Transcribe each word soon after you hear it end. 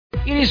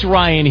It is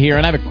Ryan here,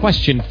 and I have a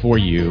question for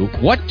you.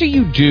 What do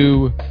you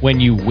do when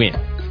you win?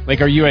 Like,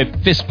 are you a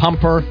fist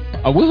pumper,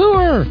 a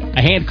woohooer,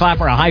 a hand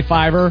clapper, a high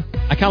fiver?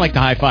 I kind of like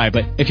the high five,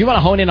 but if you want to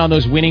hone in on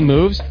those winning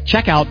moves,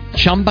 check out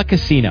Chumba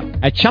Casino.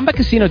 At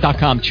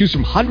ChumbaCasino.com, choose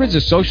from hundreds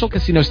of social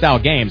casino-style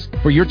games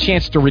for your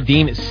chance to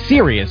redeem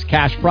serious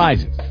cash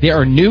prizes. There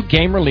are new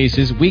game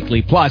releases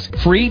weekly, plus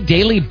free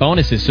daily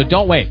bonuses, so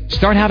don't wait.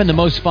 Start having the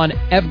most fun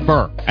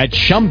ever at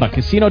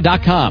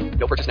ChumbaCasino.com.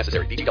 No purchase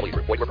necessary. VGW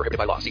Group. Void where prohibited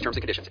by law. See terms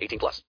and conditions. 18+.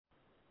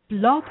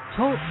 Blog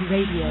Talk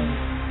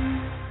Radio.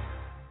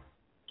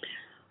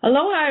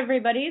 Aloha,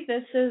 everybody.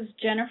 This is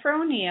Jennifer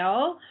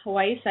O'Neill,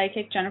 Hawaii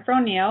Psychic Jennifer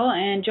O'Neill,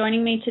 and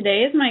joining me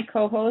today is my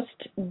co-host,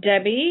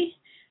 Debbie.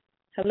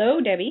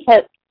 Hello, Debbie.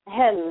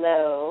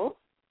 Hello.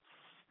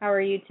 How are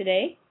you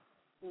today?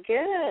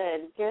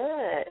 Good.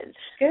 Good.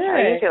 How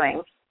are you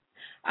doing?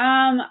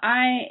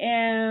 I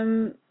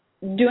am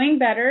doing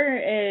better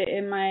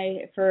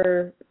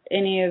for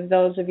any of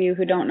those of you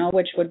who don't know,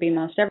 which would be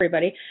most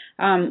everybody.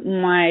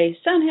 My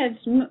son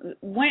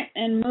went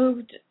and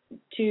moved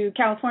to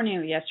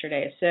California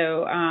yesterday,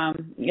 so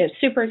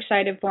super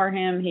excited for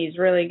him. He's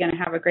really going to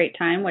have a great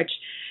time, which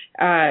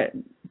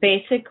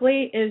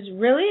basically is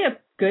really a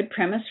good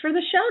premise for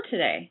the show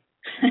today.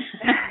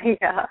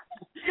 Yeah.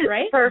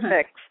 Right?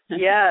 Perfect.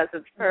 Yes,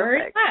 it's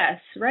perfect.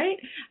 Yes, right?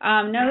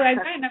 No, I've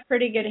gotten a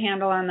pretty good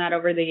handle on that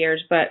over the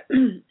years, but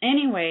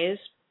anyways,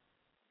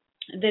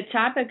 the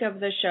topic of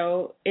the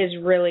show is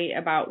really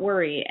about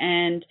worry,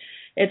 and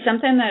it's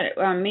something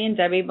that me and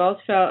Debbie both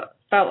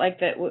felt like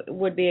that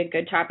would be a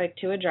good topic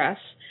to address,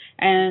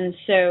 and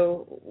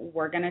so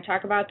we're going to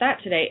talk about that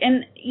today.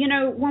 And, you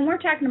know, when we're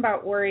talking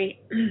about worry,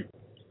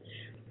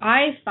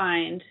 I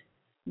find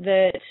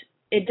that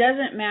it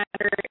doesn't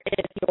matter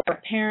if you're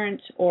a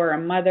parent or a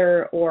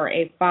mother or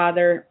a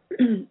father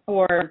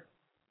or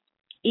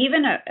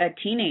even a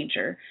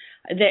teenager.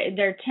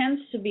 There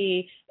tends to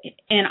be,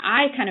 and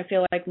I kind of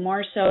feel like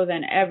more so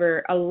than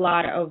ever, a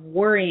lot of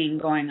worrying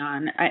going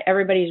on.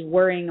 Everybody's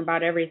worrying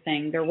about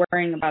everything. They're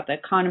worrying about the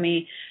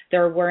economy.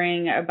 They're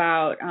worrying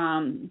about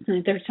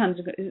their sons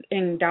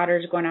and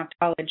daughters going off to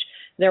college.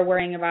 They're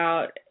worrying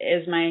about,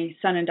 is my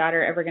son and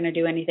daughter ever going to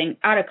do anything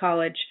out of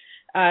college?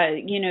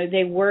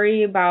 They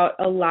worry about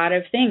a lot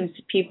of things.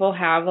 People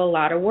have a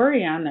lot of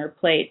worry on their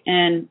plate.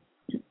 And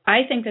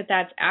I think that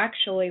that's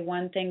actually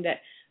one thing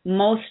that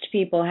most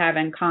people have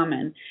in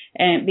common.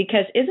 And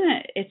because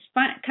it's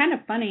kind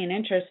of funny and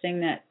interesting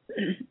that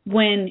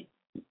when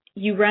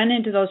you run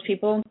into those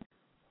people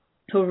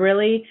who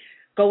really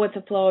go with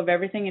the flow of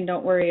everything and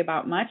don't worry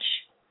about much,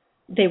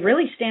 they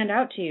really stand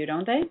out to you,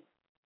 don't they?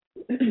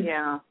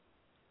 Yeah.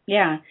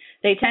 Yeah.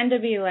 They tend to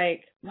be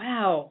like,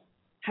 wow,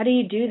 how do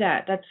you do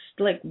that? That's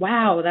like,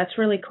 wow, that's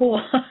really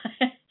cool.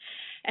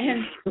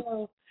 And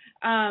so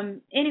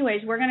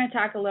anyways, we're going to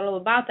talk a little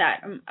about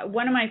that.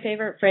 One of my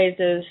favorite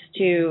phrases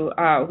to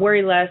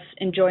worry less,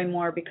 enjoy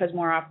more, because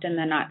more often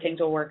than not, things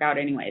will work out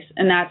anyways.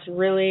 And that's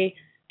really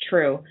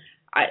true.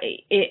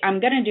 I'm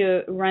going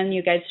to run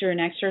you guys through an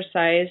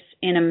exercise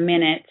in a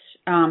minute,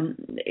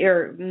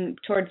 or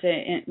towards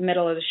the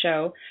middle of the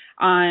show,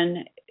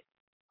 on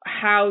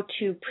how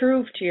to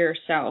prove to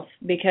yourself,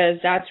 because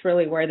that's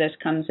really where this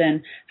comes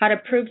in, how to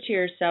prove to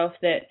yourself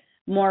that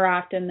more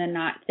often than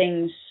not,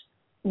 things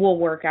will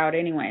work out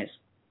anyways.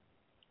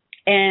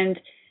 And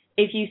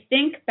if you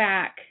think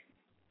back,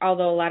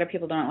 although a lot of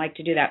people don't like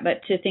to do that,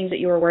 but to things that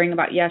you were worrying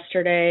about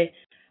yesterday,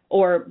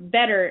 or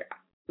better,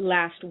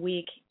 last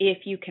week,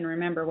 if you can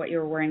remember what you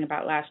were worrying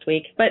about last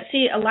week. But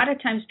see, a lot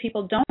of times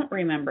people don't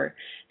remember.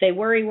 They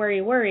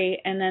worry,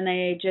 and then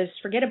they just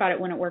forget about it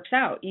when it works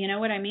out. You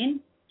know what I mean?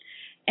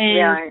 And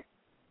yeah.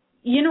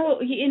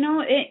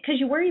 Because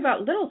you worry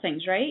about little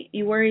things, right?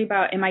 You worry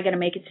about, am I going to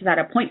make it to that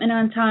appointment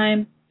on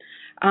time?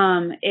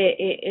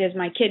 Is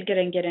my kid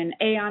going to get an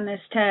A on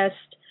this test?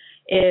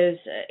 Is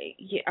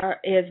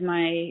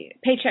my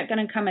paycheck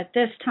going to come at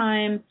this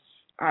time?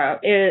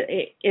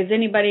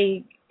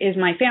 Is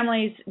my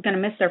family's going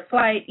to miss their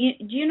flight?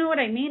 Do you know what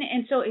I mean?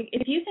 And so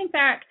if you think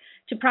back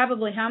to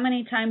probably how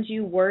many times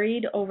you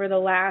worried over the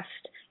last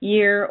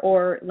year,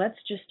 or let's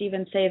just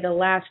even say the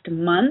last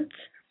month,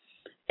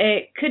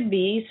 it could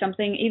be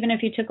something, even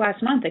if you took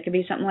last month, it could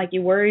be something like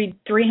you worried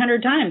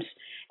 300 times.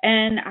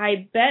 And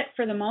I bet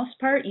for the most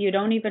part, you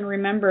don't even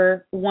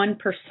remember 1%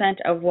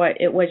 of what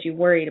it was you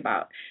worried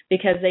about,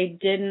 because they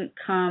didn't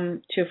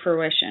come to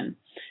fruition.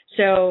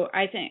 So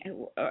I think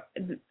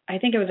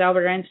it was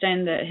Albert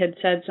Einstein that had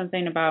said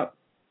something about,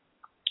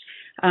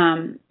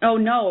 it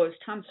was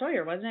Tom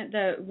Sawyer, wasn't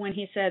it? When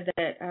he said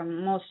that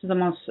most of the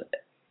most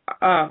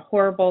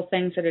horrible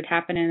things that had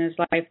happened in his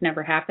life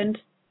never happened.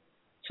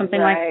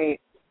 Something like that.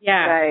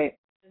 Yeah. Right.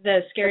 The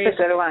scariest.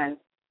 That's a good one.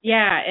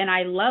 Yeah, and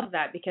I love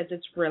that because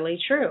it's really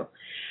true.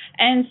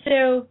 And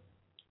so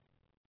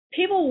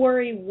people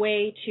worry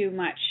way too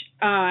much.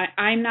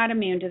 I'm not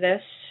immune to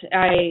this.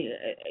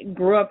 I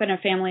grew up in a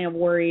family of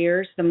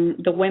worriers.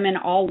 The women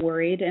all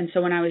worried, and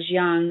so when I was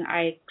young,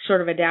 I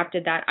sort of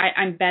adapted that.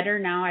 I'm better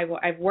now.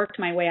 I've worked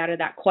my way out of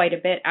that quite a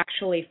bit,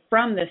 actually,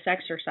 from this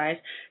exercise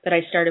that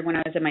I started when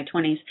I was in my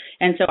 20s.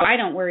 And so I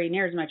don't worry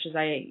near as much as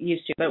I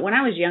used to. But when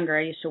I was younger,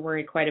 I used to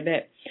worry quite a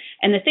bit.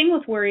 And the thing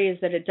with worry is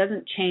that it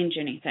doesn't change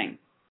anything,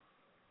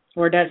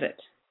 or does it?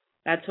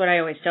 That's what I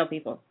always tell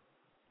people.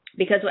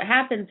 Because what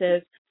happens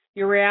is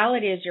your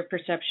reality is your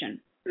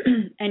perception.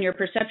 And your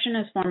perception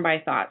is formed by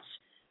thoughts,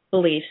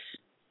 beliefs,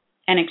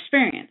 and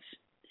experience.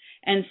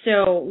 And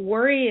so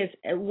worry is,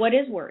 what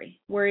is worry?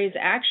 Worry is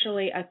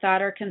actually a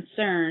thought or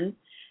concern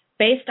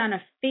based on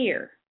a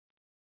fear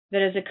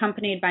that is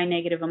accompanied by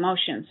negative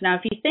emotions. Now,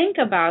 if you think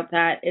about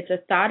that, it's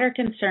a thought or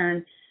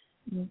concern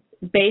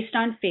based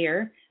on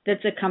fear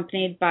that's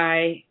accompanied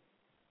by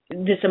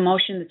this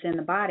emotion that's in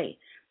the body.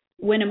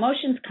 When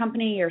emotions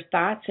accompany your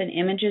thoughts and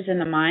images in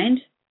the mind,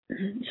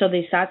 so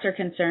these thoughts or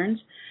concerns,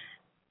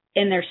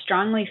 and they're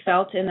strongly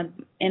felt in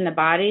the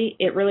body,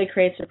 it really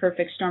creates a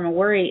perfect storm of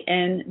worry.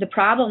 And the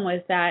problem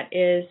with that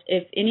is,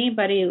 if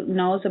anybody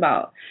knows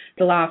about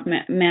the law of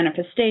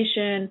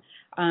manifestation,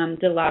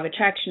 the law of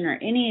attraction, or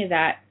any of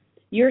that,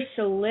 you're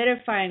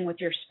solidifying with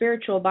your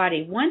spiritual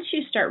body. Once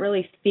you start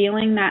really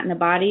feeling that in the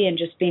body and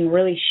just being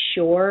really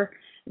sure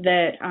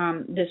that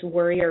this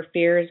worry or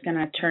fear is going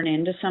to turn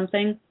into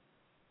something,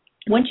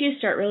 once you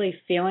start really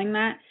feeling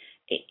that,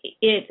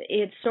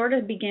 it sort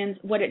of begins,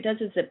 what it does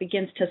is it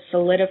begins to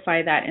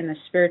solidify that in the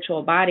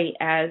spiritual body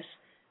as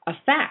a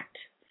fact.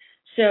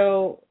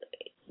 So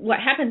what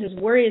happens is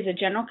worry is a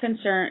general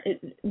concern.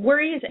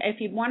 Worry is,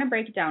 if you want to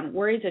break it down,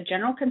 worry is a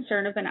general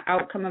concern of an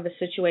outcome of a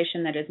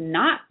situation that is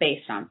not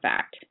based on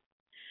fact,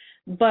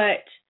 but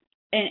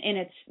and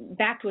it's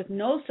backed with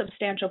no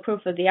substantial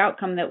proof of the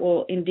outcome that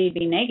will indeed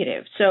be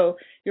negative. So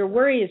your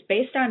worry is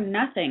based on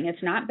nothing.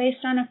 It's not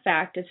based on a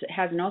fact. It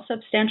has no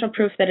substantial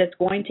proof that it's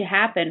going to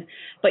happen.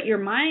 But your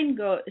mind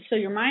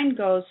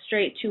goes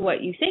straight to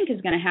what you think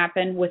is going to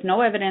happen with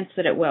no evidence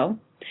that it will.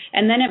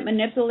 And then it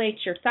manipulates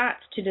your thoughts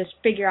to just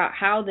figure out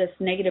how this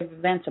negative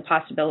event's a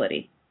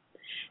possibility.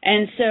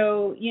 And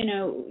so,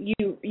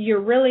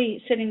 you're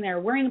really sitting there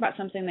worrying about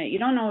something that you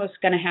don't know is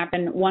going to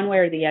happen one way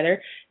or the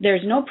other.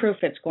 There's no proof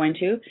it's going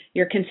to.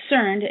 You're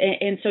concerned,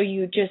 and so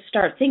you just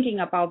start thinking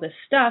up all this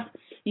stuff.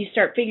 You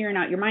start figuring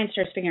out, your mind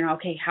starts figuring out,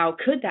 okay, how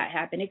could that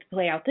happen? It could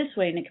play out this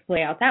way, and it could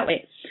play out that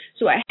way.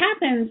 So what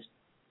happens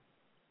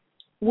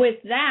with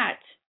that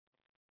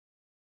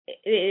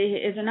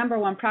is a number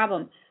one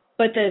problem.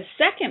 But the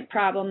second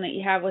problem that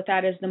you have with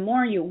that is the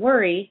more you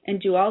worry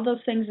and do all those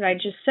things that I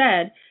just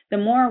said, the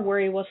more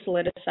worry will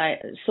solidify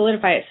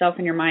itself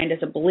in your mind as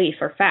a belief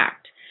or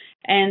fact.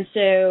 And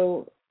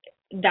so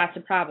that's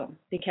a problem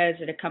because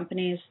it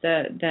accompanies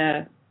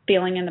the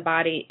feeling in the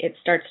body. It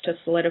starts to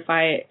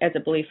solidify as a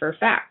belief or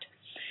fact.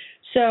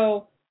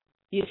 So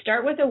you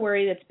start with a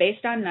worry that's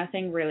based on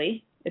nothing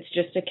really. It's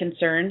just a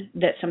concern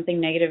that something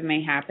negative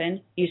may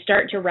happen. You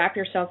start to wrap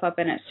yourself up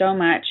in it so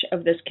much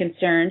of this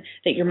concern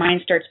that your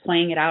mind starts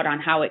playing it out on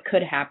how it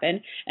could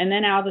happen. And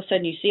then all of a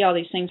sudden you see all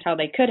these things, how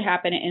they could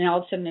happen, and all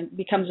of a sudden it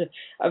becomes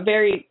a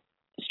very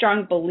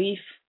strong belief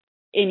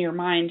in your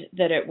mind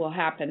that it will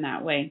happen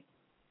that way.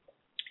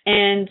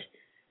 And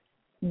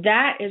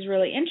that is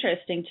really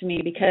interesting to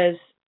me because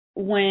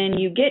when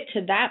you get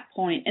to that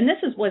point, and this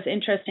was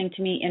interesting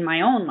to me in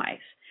my own life,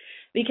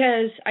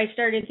 because I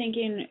started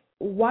thinking,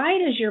 why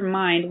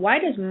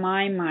does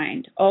my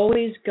mind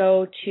always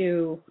go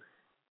to,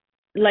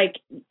 like,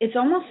 it's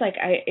almost like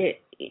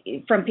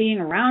from being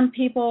around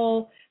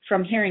people,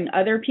 from hearing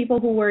other people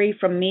who worry,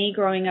 from me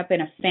growing up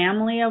in a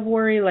family of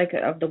worry, like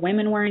of the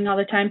women worrying all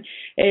the time,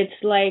 it's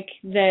like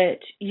that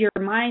your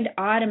mind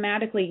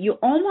automatically, you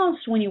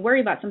almost, when you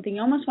worry about something,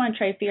 you almost want to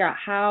try to figure out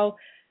how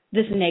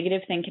this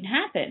negative thing can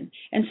happen.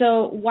 And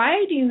so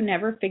why do you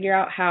never figure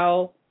out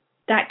how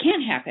that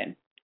can't happen?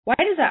 Why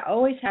does that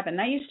always happen?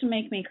 That used to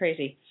make me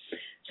crazy.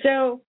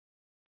 So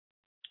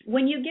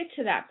when you get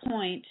to that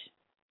point,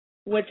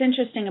 what's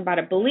interesting about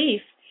a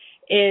belief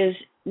is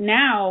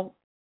now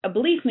a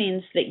belief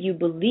means that you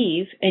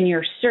believe and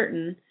you're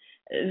certain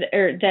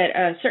or that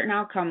a certain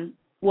outcome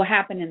will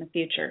happen in the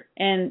future.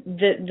 And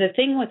the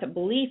thing with a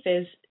belief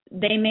is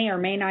they may or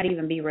may not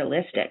even be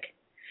realistic.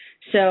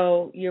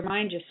 So your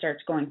mind just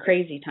starts going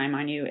crazy time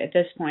on you at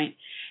this point.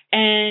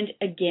 And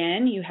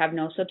again, you have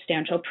no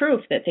substantial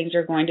proof that things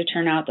are going to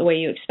turn out the way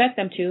you expect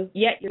them to,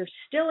 yet you're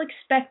still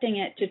expecting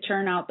it to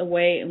turn out the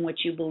way in which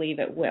you believe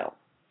it will.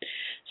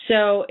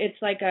 So it's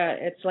like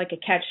a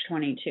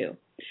catch-22.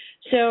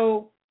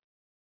 So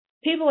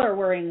people are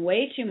worrying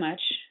way too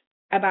much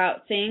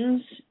about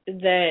things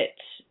that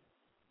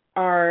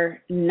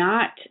are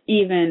not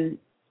even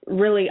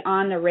really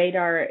on the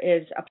radar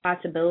as a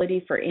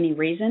possibility for any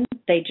reason.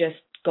 They just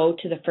go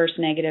to the first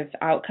negative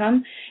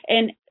outcome.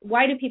 And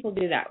why do people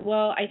do that?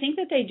 Well, I think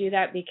that they do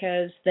that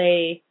because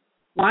they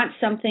want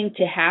something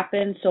to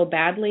happen so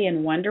badly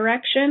in one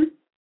direction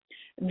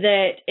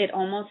that it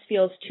almost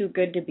feels too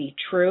good to be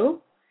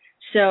true.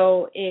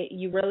 So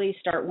you really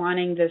start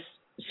wanting this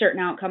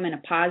certain outcome in a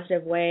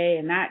positive way,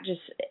 and that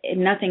just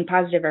nothing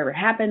positive ever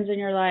happens in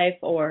your life,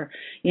 or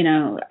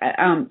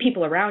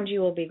people around you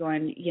will be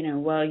going,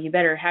 well, you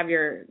better have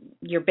your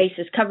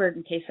bases covered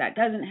in case that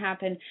doesn't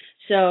happen.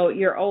 So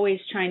you're always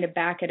trying to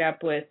back it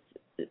up with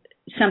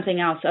something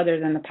else other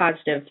than the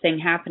positive thing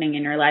happening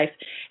in your life.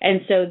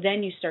 And so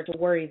then you start to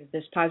worry that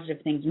this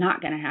positive thing's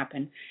not going to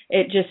happen.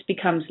 It just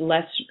becomes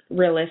less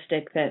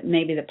realistic that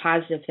maybe the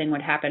positive thing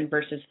would happen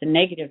versus the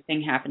negative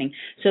thing happening.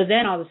 So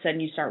then all of a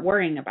sudden you start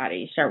worrying about it.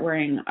 You start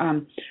worrying,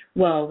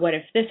 well, what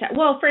if this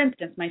for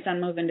instance, my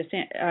son moving to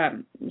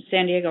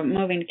San Diego,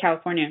 moving to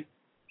California.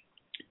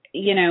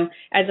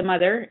 As a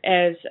mother,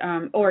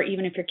 or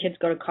even if your kids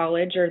go to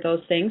college or those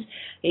things,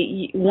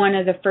 one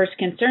of the first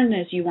concerns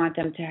is you want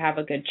them to have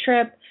a good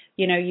trip.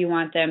 You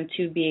want them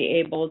to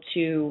be able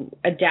to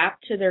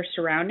adapt to their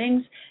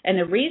surroundings. And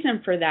the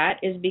reason for that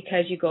is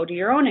because you go to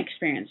your own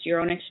experience. Your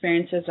own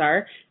experiences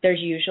are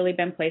there's usually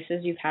been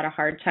places you've had a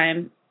hard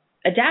time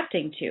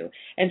adapting to.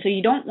 And so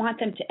you don't want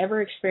them to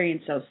ever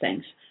experience those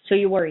things. So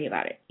you worry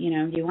about it.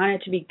 You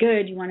want it to be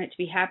good. You want it to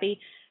be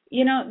happy.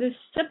 The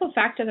simple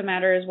fact of the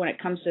matter is when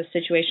it comes to a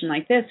situation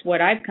like this,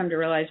 what I've come to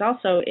realize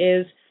also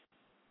is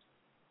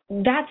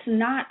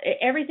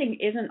everything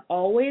isn't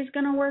always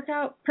going to work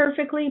out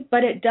perfectly,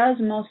 but it does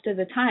most of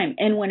the time.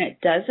 And when it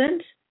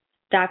doesn't,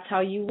 that's how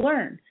you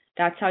learn.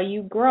 That's how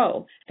you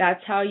grow.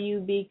 That's how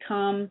you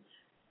become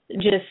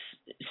just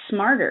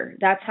smarter.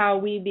 That's how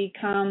we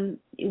become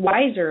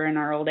wiser in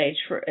our old age.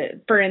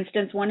 For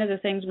instance, one of the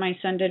things my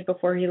son did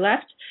before he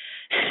left,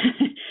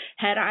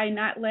 had I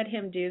not let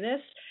him do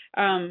this,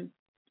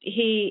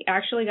 he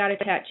actually got a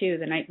tattoo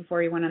the night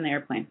before he went on the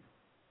airplane.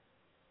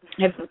 Have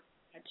you gotten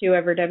a tattoo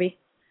ever, Debbie?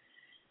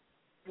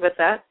 What's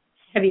that?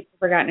 Have you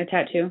ever gotten a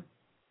tattoo?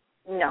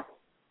 No.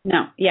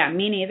 No. Yeah,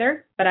 me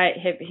neither. But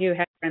have you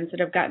had friends that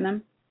have gotten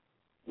them?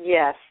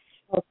 Yes.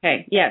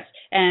 Okay. Yes.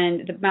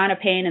 And the amount of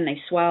pain and they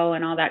swell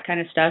and all that kind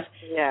of stuff.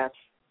 Yes.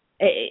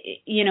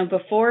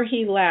 Before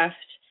he left,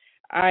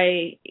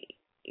 I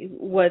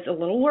was a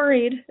little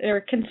worried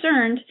or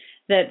concerned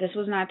that this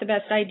was not the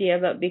best idea,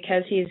 but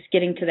because he's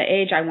getting to the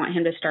age, I want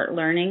him to start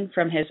learning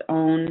from his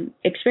own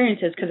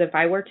experiences. Because if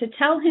I were to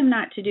tell him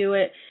not to do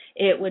it,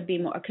 it would be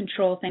more a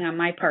control thing on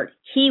my part.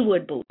 He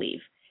would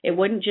believe. It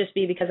wouldn't just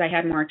be because I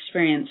had more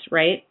experience,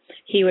 right?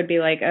 He would be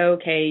like,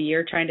 okay,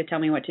 you're trying to tell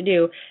me what to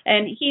do.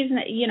 And he's,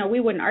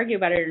 we wouldn't argue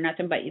about it or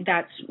nothing, but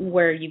that's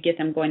where you get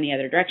them going the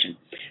other direction.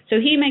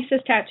 So he makes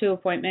this tattoo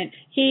appointment.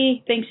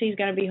 He thinks he's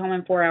going to be home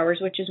in 4 hours,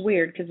 which is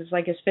weird because it's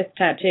like his 5th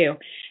tattoo.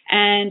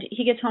 And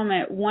he gets home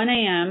at 1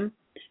 a.m.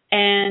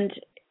 and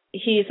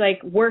he's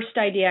like, worst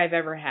idea I've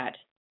ever had.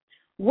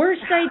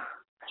 Worst idea.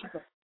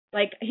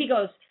 Like, he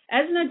goes,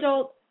 as an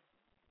adult,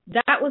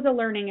 that was a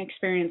learning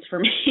experience for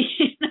me.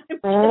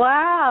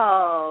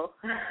 Wow.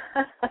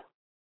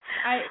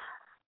 I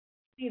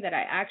see that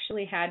I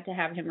actually had to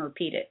have him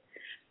repeat it.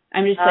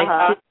 I'm just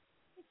like,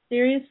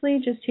 seriously,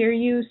 just hear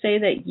you say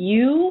that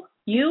you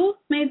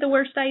made the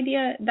worst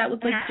idea? That was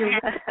like your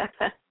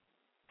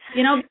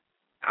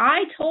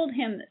I told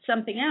him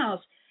something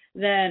else,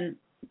 then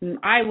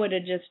I would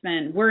have just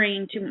been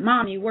worrying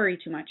Mom, you worry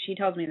too much. He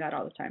tells me that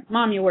all the time.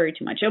 Mom, you worry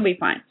too much. You'll be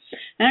fine.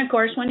 And of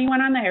course, when he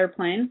went on the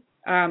airplane,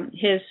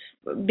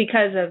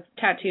 because of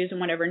tattoos and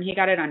whatever, and he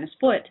got it on his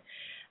foot,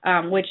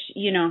 which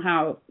you know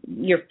how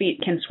your feet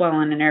can swell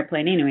on an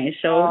airplane anyway.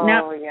 So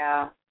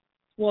now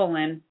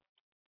swollen,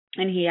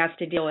 and he has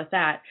to deal with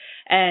that.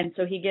 And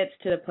so he gets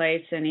to the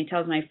place and he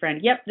tells my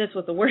friend, "Yep, this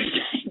was the worst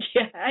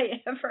idea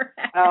I ever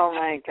had." Oh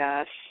my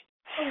gosh.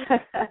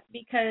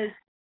 Because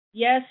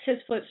yes,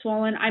 his foot's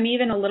swollen. I'm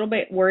even a little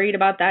bit worried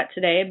about that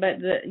today, but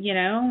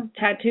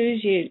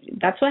tattoos,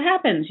 that's what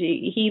happens.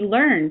 He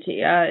learned.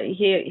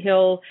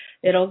 The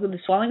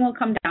swelling will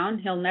come down.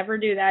 He'll never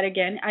do that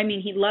again. I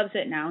mean, he loves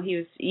it now.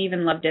 He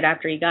even loved it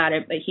after he got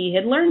it, but he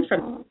had learned from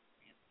it.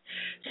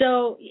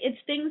 So it's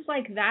things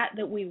like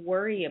that we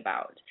worry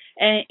about.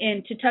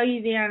 And to tell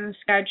you the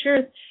honest God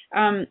truth,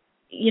 I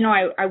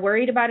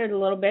worried about it a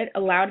little bit,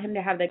 allowed him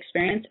to have the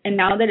experience. And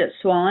now that it's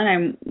swollen,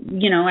 I'm,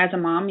 as a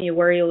mom, you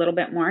worry a little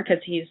bit more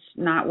because he's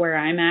not where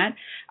I'm at.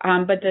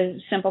 But the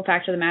simple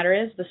fact of the matter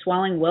is the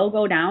swelling will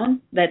go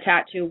down. The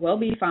tattoo will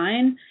be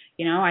fine.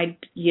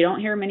 You don't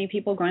hear many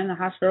people going to the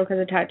hospital because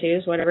of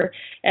tattoos, whatever.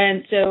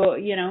 And so,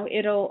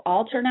 it'll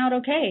all turn out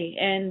okay.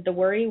 And the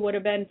worry would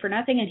have been for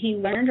nothing. And he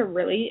learned a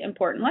really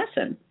important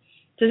lesson.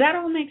 Does that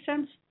all make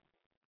sense?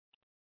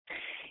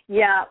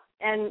 Yeah.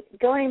 And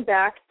going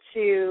back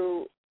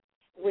to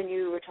when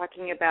you were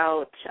talking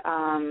about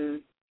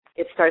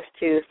it starts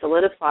to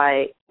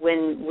solidify,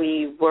 when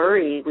we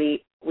worry,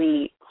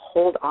 we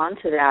hold on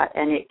to that,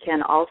 and it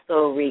can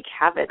also wreak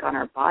havoc on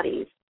our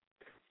bodies.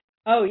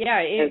 Oh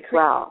yeah, as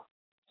well.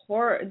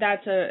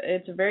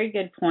 It's a very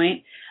good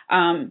point.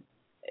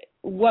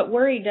 What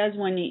worry does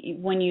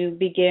when you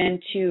begin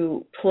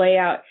to play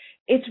out,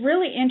 it's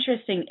really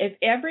interesting. If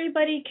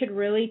everybody could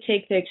really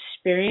take the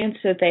experience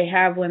that they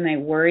have when they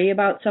worry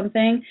about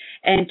something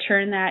and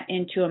turn that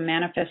into a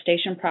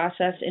manifestation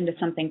process into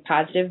something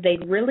positive,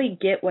 they'd really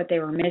get what they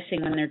were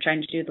missing when they're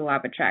trying to do the law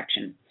of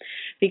attraction.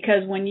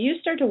 Because when you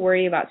start to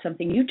worry about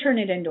something, you turn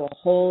it into a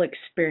whole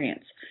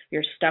experience.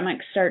 Your stomach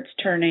starts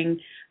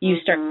turning, you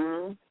start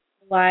to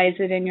visualize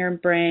it in your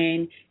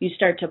brain, you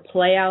start to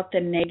play out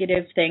the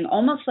negative thing,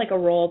 almost like a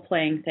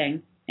role-playing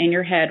thing in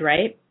your head,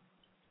 right?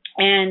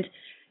 And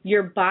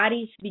your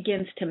body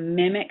begins to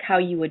mimic how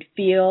you would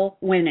feel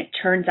when it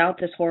turns out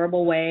this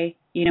horrible way.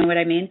 You know what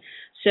I mean?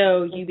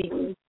 So you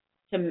begin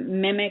to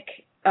mimic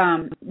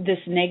this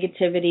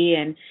negativity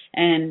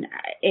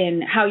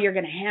and how you're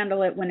going to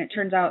handle it when it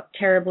turns out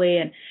terribly,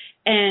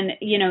 and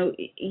you know,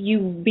 you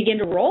begin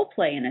to role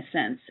play in a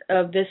sense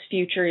of this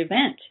future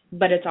event,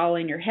 but it's all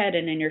in your head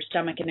and in your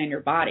stomach and in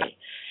your body.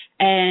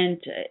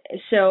 And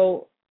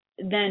so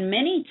then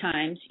many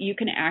times you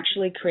can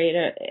actually create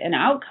an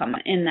outcome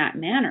in that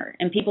manner.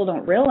 And people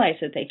don't realize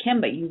that they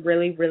can, but you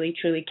really, really,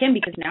 truly can,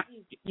 because now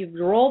you've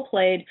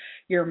role-played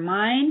your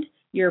mind,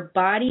 your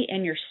body,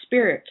 and your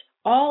spirit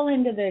all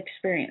into the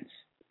experience.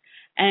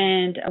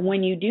 And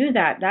when you do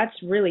that, that's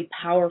really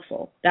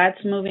powerful. That's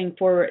moving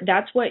forward.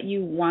 That's what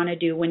you want to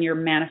do when you're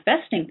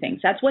manifesting things.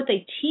 That's what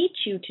they teach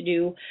you to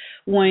do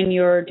when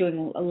you're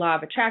doing a law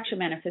of attraction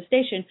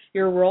manifestation.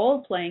 You're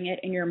role-playing it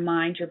in your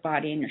mind, your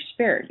body, and your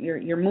spirit.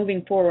 You're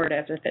moving forward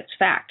as if it's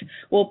fact.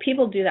 Well,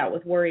 people do that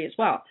with worry as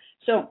well.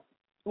 So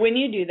when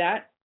you do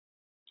that,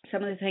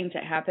 some of the things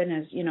that happen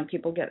is, you know,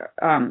 people get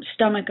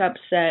stomach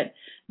upset,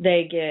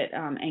 they get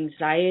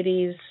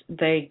anxieties,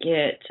 they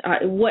get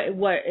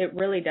what it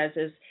really does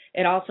is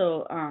it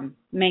also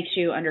makes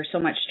you under so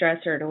much stress,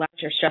 or it allows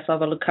your stress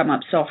level to come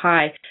up so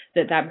high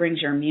that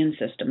brings your immune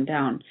system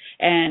down.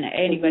 And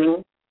anybody,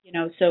 you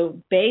know, so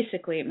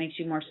basically it makes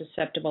you more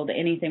susceptible to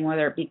anything,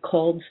 whether it be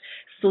colds,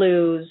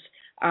 flus,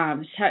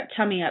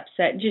 tummy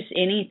upset, just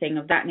anything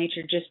of that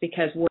nature, just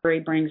because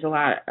worry brings a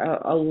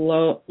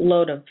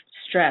load of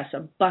stress, a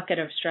bucket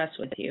of stress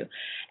with you.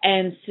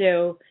 And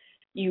so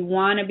you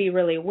want to be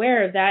really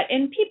aware of that.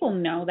 And people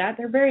know that.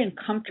 They're very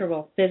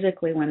uncomfortable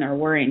physically when they're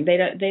worrying.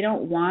 They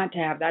don't want to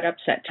have that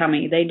upset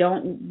tummy. They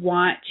don't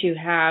want to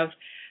have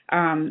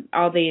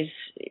all these,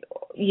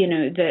 you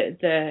know,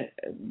 the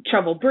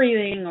trouble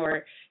breathing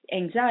or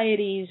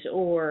anxieties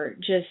or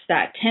just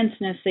that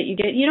tenseness that you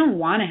get. You don't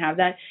want to have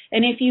that.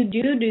 And if you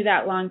do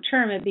that long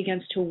term, it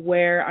begins to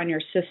wear on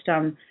your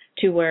system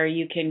to where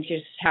you can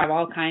just have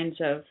all kinds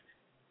of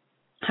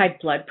high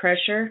blood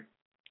pressure,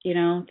 you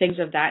know, things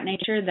of that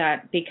nature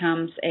that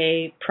becomes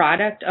a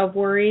product of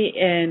worry.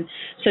 And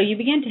so you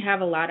begin to have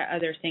a lot of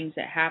other things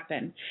that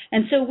happen.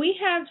 And so we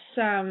have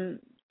some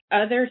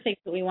other things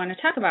that we want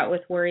to talk about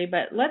with worry,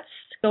 but let's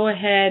go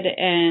ahead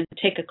and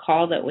take a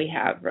call that we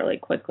have really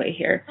quickly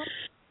here.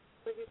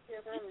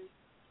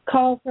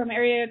 Call from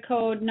area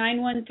code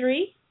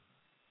 913.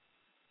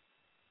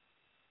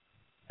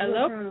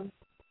 Hello?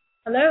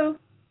 Hello?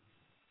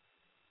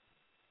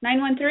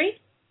 913?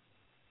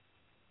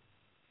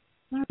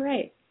 All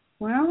right.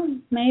 Well,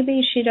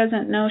 maybe she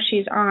doesn't know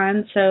she's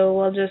on, so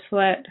we'll just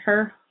let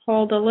her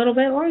hold a little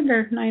bit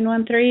longer.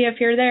 913, if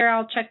you're there,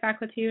 I'll check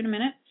back with you in a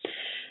minute.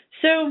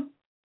 So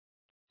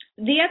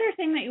the other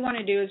thing that you want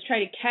to do is try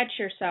to catch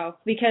yourself,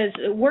 because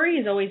worry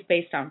is always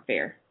based on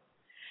fear.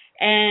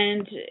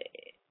 And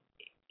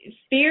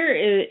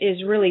fear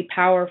is really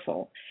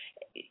powerful.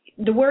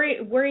 The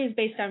worry is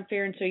based on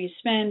fear, and so you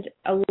spend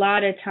a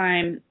lot of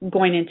time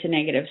going into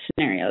negative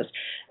scenarios.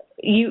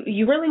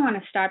 You really want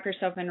to stop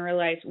yourself and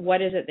realize,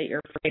 what is it that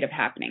you're afraid of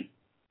happening?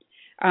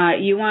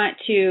 You want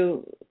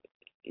to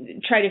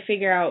try to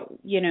figure out,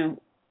 you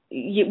know,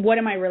 what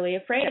am I really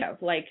afraid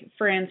of? Like,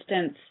 for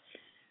instance,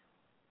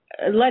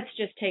 let's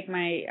just take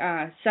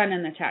my son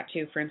and the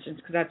tattoo, for instance,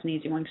 because that's an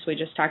easy one, because we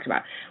just talked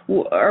about,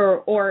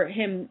 or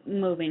him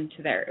moving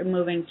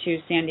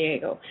to San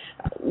Diego.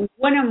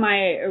 One of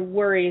my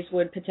worries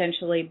would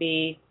potentially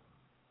be,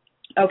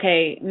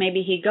 okay,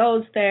 maybe he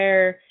goes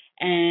there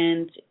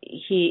and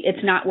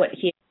it's not what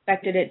he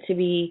expected it to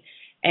be,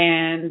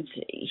 and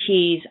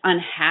he's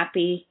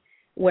unhappy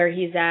where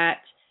he's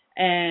at,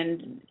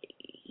 and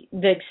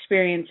the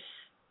experience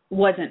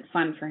wasn't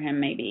fun for him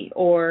maybe,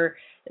 or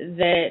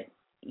that,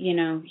 you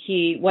know,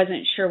 he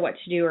wasn't sure what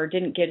to do or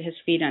didn't get his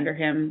feet under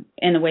him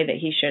in the way that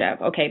he should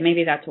have. Okay,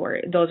 maybe that's a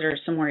worry. Those are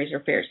some worries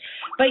or fears.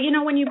 But, you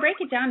know, when you break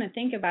it down and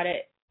think about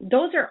it,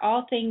 those are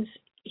all things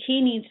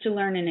he needs to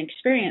learn and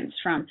experience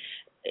from.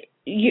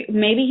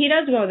 Maybe he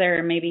does go there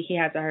and maybe he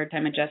has a hard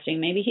time adjusting.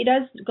 Maybe he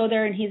does go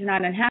there and he's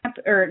not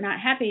unhappy or not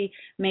happy.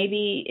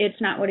 Maybe it's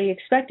not what he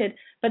expected.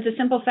 But the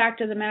simple fact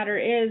of the matter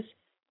is,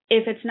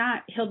 if it's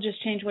not, he'll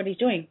just change what he's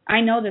doing. I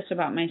know this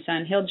about my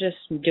son. He'll just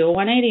do a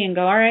 180 and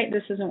go, all right,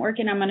 this isn't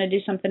working, I'm going to do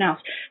something else.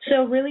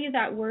 So really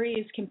that worry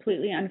is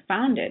completely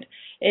unfounded.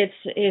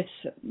 It's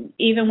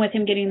even with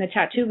him getting the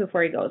tattoo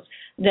before he goes,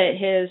 that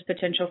his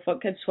potential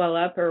foot could swell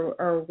up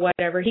or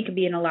whatever. He could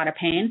be in a lot of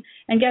pain.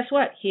 And guess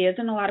what? He is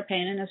in a lot of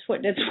pain and his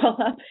foot did swell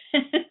up.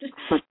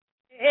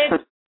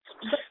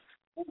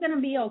 still going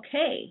to be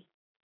okay.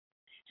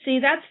 See,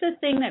 that's the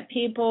thing that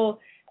people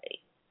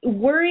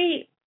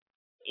worry.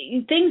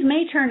 Things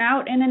may turn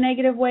out in a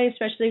negative way,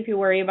 especially if you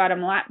worry about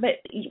them a lot, but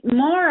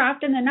more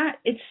often than not,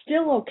 it's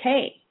still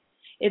okay.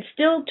 It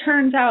still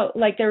turns out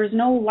like there was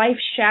no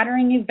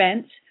life-shattering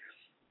events.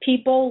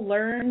 People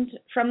learned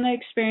from the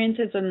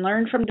experiences and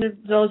learned from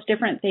those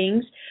different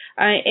things,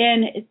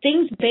 and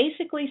things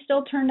basically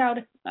still turned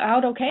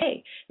out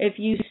okay. If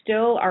you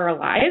still are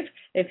alive,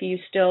 if you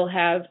still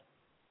have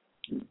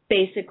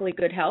basically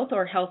good health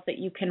or health that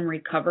you can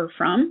recover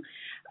from,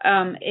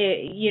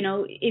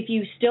 if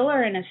you still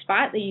are in a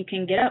spot that you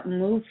can get up and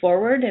move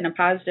forward in a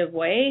positive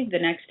way the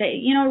next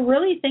day,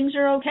 really things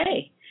are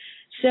okay.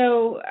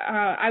 So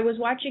I was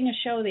watching a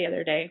show the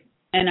other day,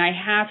 and I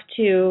have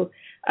to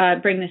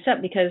bring this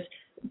up because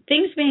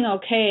things being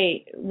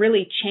okay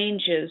really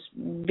changes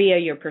via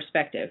your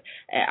perspective.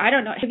 I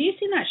don't know. Have you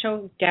seen that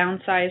show,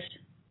 Downsized?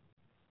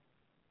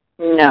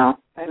 No,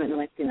 I haven't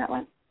really seen that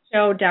one.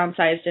 Show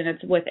Downsized, and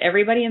it's with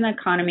everybody in the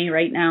economy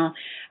right now.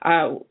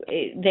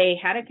 They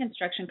had a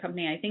construction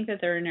company. I think that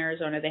they're in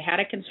Arizona. They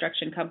had a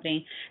construction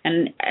company,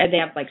 and they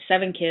have like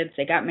 7 kids.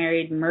 They got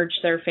married,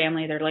 merged their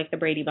family. They're like the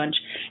Brady Bunch.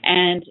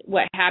 And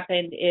what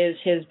happened is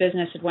his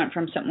business had went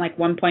from something like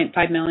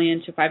 $1.5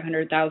 million to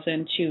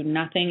 $500,000 to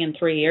nothing in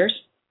 3 years.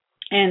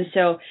 And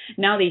so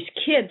now these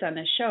kids on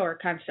the show are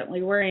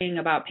constantly worrying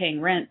about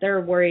paying rent.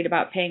 They're worried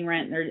about paying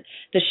rent.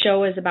 The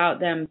show is about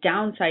them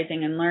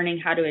downsizing and learning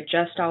how to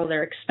adjust all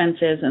their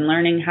expenses and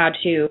learning how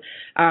to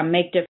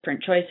make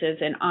different choices.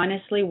 And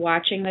honestly,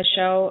 watching the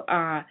show,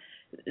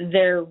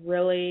 they're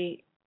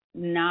really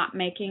not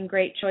making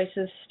great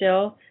choices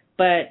still,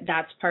 but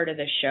that's part of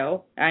the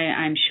show,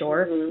 I'm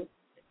sure. Mm-hmm.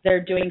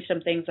 They're doing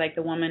some things like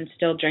the woman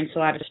still drinks a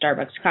lot of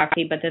Starbucks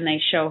coffee, but then they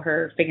show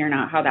her figuring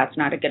out how that's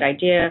not a good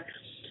idea.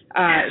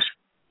 They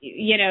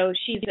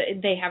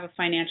have a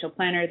financial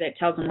planner that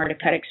tells them where to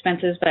cut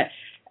expenses, but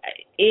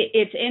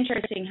it's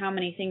interesting how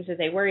many things that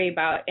they worry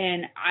about,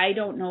 and I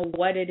don't know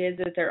what it is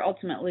that they're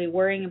ultimately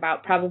worrying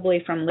about, probably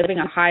from living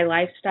a high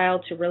lifestyle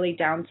to really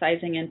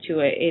downsizing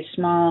into a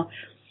small,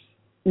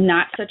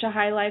 not such a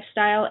high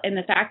lifestyle. And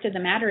the fact of the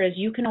matter is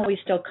you can always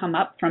still come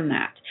up from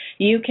that.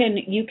 You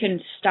can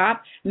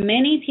stop.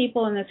 Many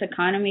people in this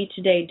economy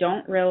today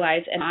don't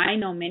realize, and I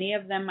know many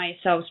of them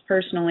myself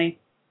personally,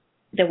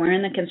 that were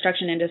in the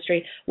construction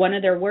industry, one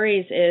of their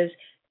worries is,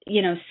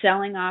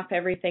 selling off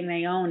everything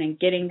they own and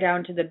getting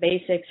down to the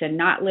basics and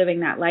not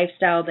living that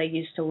lifestyle they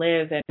used to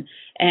live,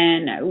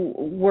 and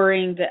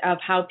worrying of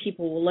how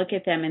people will look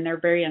at them, and they're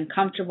very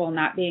uncomfortable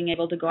not being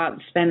able to go out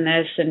and spend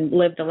this and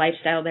live the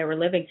lifestyle they were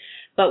living.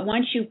 But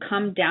once you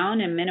come down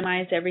and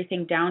minimize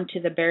everything down to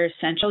the bare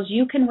essentials,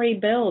 you can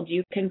rebuild.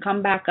 You can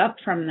come back up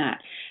from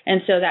that.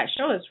 And so that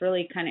show is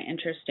really kind of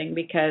interesting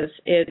because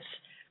it's,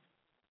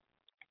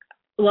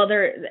 well,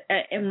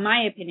 in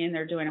my opinion,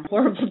 they're doing a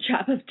horrible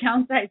job of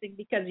downsizing,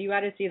 because you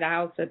got to see the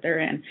house that they're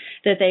in,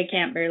 that they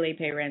can't barely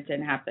pay rent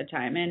in half the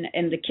time.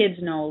 And the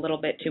kids know a little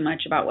bit too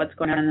much about what's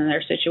going on in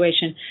their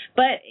situation.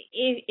 But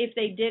if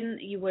they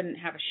didn't, you wouldn't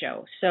have a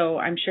show. So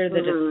I'm sure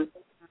that it's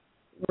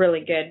really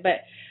good.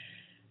 But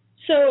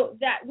so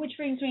that, which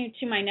brings me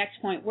to my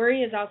next point.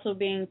 Worry is also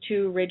being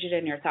too rigid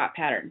in your thought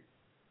pattern.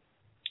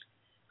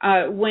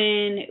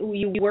 When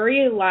you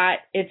worry a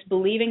lot, it's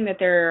believing that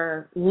there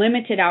are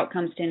limited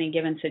outcomes to any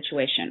given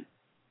situation.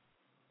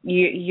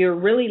 You're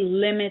really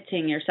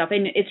limiting yourself,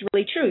 and it's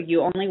really true.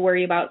 You only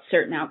worry about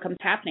certain outcomes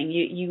happening.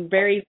 You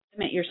very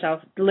limit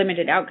yourself,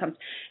 limited outcomes,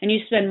 and you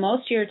spend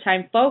most of your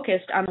time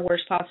focused on the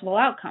worst possible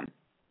outcome.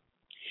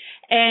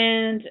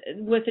 And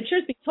with the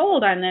truth be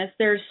told on this,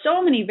 there's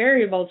so many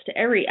variables to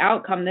every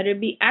outcome that it'd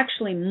be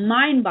actually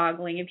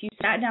mind-boggling if you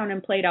sat down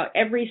and played out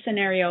every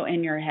scenario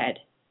in your head.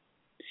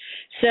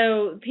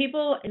 So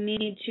people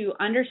need to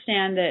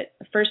understand that,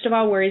 first of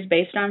all, worry is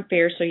based on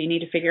fear, so you need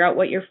to figure out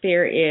what your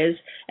fear is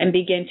and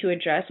begin to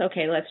address,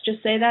 okay, let's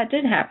just say that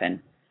did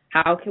happen.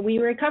 How can we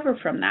recover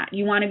from that?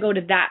 You want to go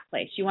to that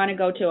place. You want to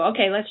go to,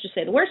 okay, let's just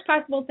say the worst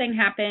possible thing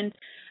happened,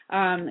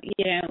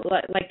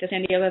 like the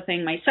San Diego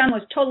thing. My son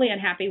was totally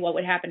unhappy. What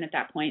would happen at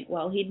that point?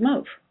 Well, he'd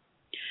move.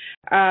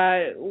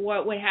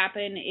 What would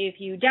happen if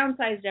you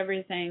downsized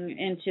everything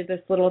into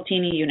this little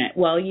teeny unit?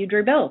 Well, you'd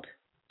rebuild.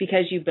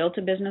 Because you built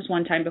a business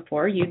one time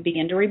before, you'd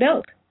begin to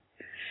rebuild.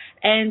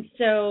 And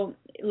so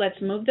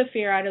let's move the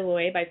fear out of the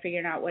way by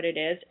figuring out what it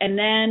is. And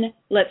then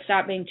let's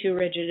stop being too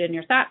rigid in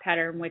your thought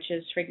pattern, which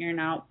is figuring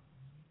out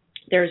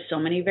there's so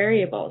many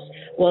variables.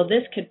 Well,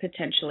 this could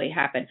potentially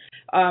happen.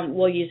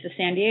 We'll use the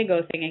San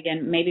Diego thing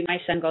again. Maybe my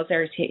son goes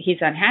there,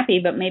 he's unhappy,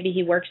 but maybe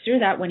he works through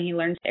that when he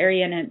learns the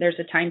area and there's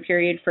a time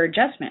period for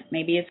adjustment.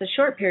 Maybe it's a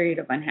short period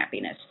of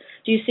unhappiness.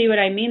 Do you see what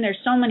I mean?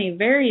 There's so many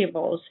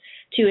variables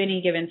to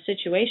any given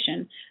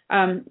situation.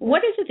 What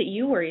is it that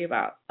you worry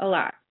about a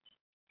lot?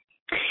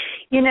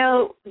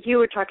 You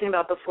were talking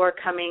about before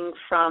coming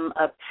from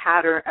a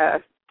pattern,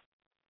 a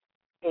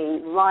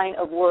line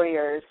of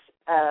warriors,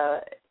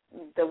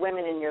 the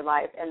women in your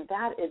life, and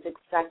that is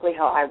exactly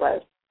how I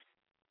was.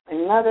 My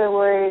mother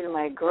worried,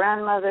 my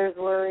grandmother's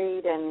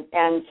worried,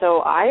 and so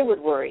I would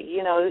worry.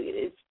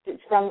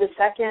 from the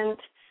second,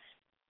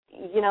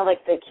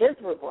 like the kids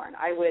were born,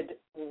 I would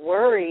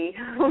worry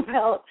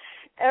about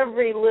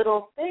every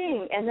little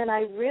thing. And then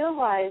I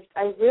realized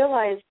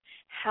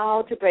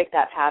how to break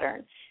that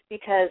pattern,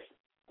 because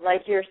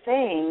like you're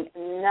saying,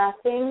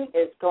 nothing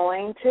is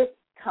going to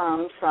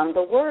come from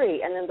the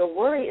worry. And then the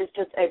worry is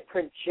just a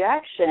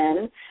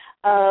projection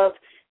of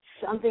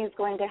something's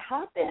going to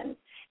happen.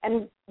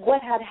 And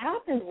what had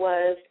happened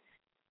was,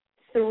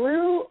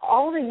 through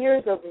all the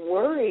years of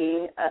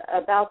worrying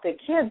about the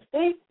kids,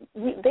 they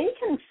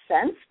can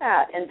sense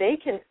that and they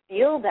can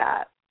feel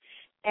that.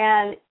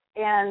 And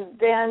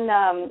then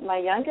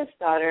my youngest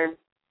daughter,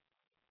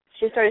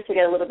 she started to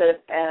get a little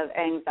bit of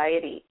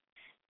anxiety,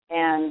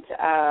 and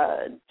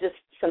just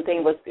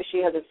something was, she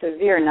has a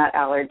severe nut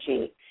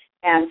allergy,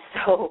 and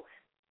so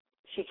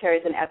she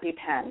carries an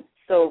EpiPen.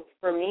 So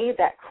for me,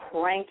 that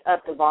cranked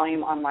up the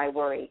volume on my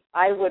worry.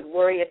 I would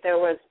worry if there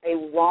was a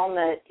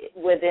walnut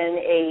within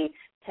a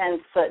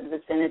 10-foot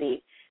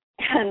vicinity.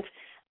 And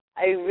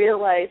I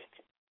realized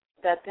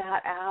that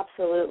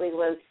absolutely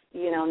was,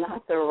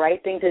 not the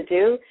right thing to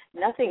do.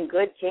 Nothing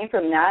good came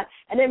from that.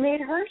 And it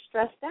made her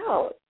stressed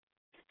out.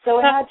 So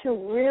I had to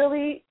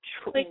really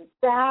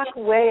back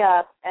way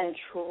up and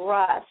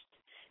trust.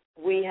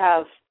 We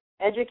have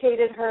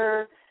educated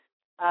her.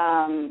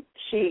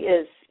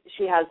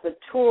 She has the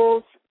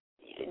tools,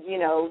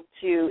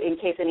 to, in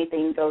case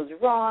anything goes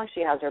wrong.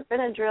 She has her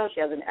Benadryl.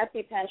 She has an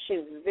EpiPen.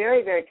 She's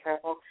very, very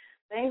careful.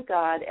 Thank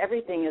God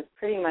everything is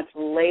pretty much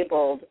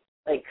labeled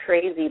like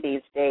crazy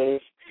these days.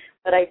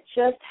 But I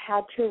just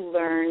had to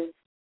learn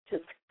to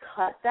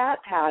cut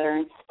that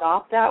pattern,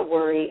 stop that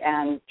worry,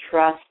 and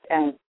trust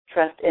in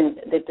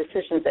the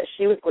decisions that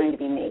she was going to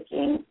be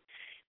making.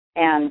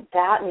 And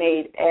that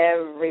made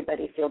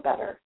everybody feel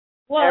better.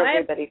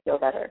 Feel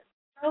better.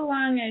 How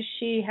long has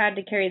she had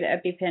to carry the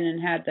EpiPen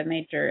and had the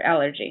major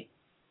allergy?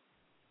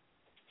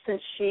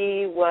 Since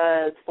she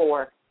was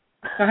 4.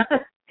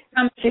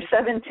 She's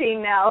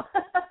 17 now.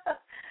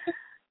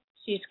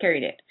 She's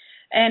carried it.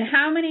 And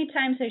how many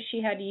times has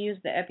she had to use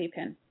the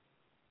EpiPen?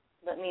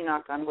 Let me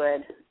knock on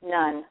wood.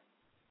 None.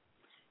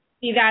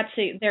 See,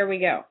 there we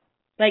go.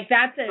 Like,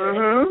 that's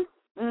a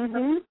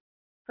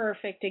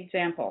perfect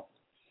example.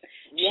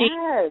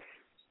 Yes.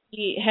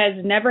 She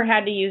has never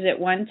had to use it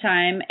one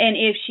time, and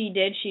if she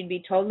did, she'd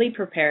be totally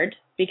prepared,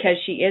 because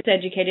she is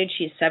educated.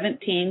 She's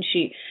 17.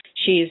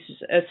 She's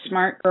a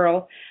smart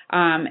girl,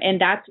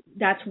 and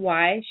that's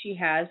why she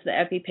has the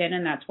EpiPen,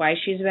 and that's why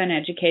she's been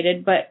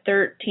educated. But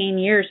 13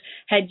 years,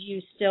 had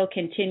you still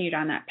continued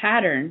on that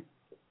pattern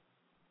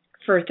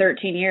for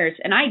 13 years,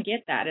 and I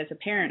get that as a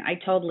parent, I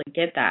totally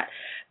get that.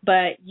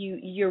 But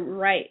you're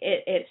right.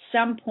 At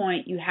some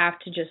point, you have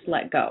to just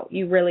let go.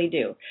 You really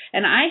do.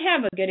 And I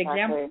have a good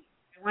example.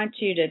 I want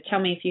you to tell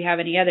me if you have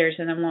any others,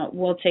 and then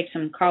we'll take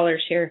some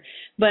callers here.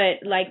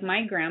 But like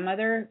my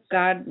grandmother,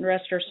 God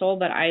rest her soul,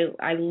 but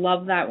I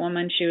love that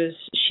woman.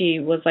 She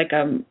was like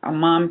a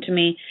mom to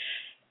me.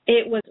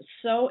 It was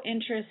so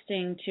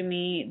interesting to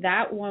me.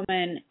 That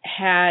woman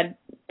had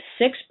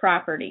 6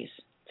 properties,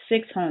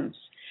 6 homes,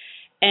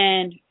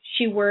 and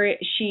she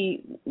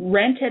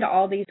rented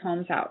all these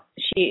homes out.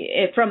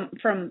 From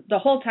the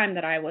whole time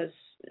that I was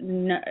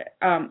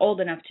old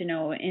enough to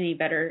know any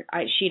better,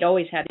 she'd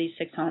always had these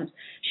 6 homes.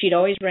 She'd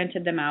always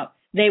rented them out.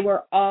 They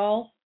were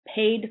all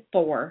paid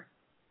for,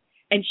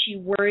 and she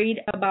worried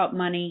about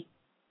money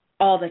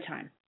all the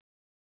time.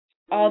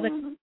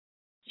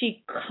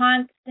 She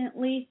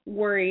constantly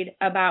worried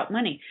about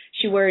money.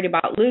 She worried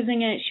about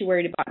losing it. She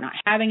worried about not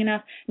having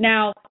enough.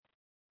 Now,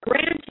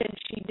 granted,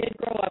 she did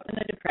grow up in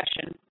the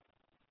Depression,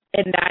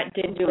 and that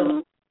did do a lot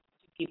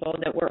to people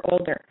that were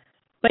older.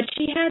 But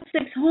she had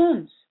 6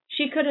 homes.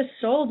 She could have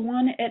sold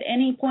one at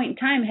any point in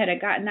time had it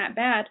gotten that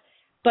bad,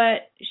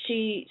 but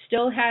she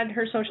still had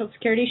her Social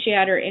Security. She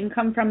had her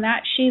income from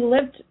that. She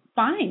lived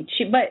fine.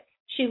 But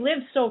she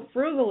lived so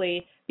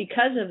frugally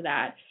because of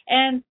that,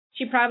 and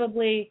she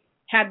probably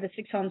had the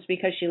 6 homes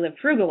because she lived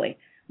frugally.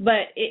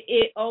 But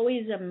it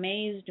always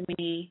amazed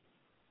me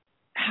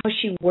how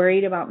she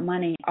worried about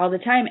money all the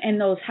time, and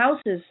those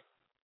houses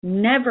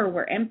never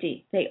were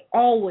empty. They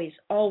always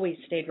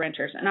stayed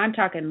renters, and I'm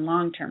talking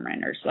long-term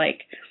renters,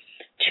 like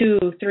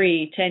 2,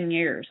 3, 10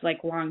 years,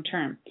 like long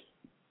term.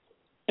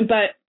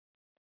 But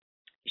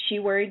she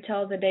worried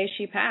till the day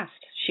she passed.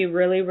 She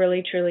really,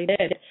 really, truly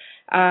did.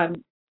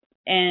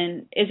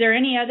 And is there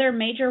any other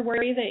major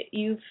worry that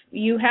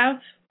you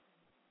have?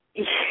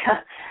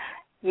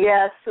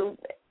 Yeah. So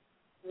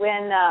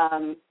when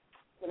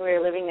we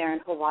were living there in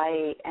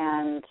Hawaii,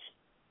 and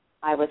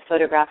I was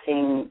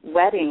photographing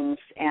weddings,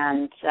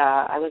 and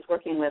I was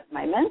working with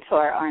my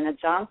mentor, Arna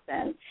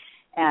Johnson,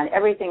 and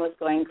everything was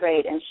going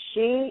great. And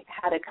she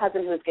had a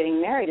cousin who was getting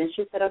married, and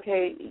she said,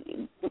 okay,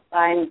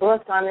 I'm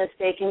booked on this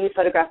day. Can you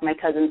photograph my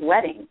cousin's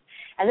wedding?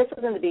 And this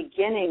was in the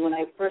beginning when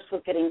I first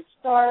was getting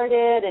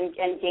started and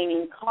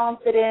gaining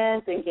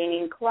confidence and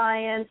gaining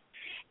clients.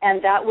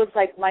 And that was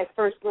like my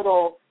first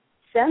little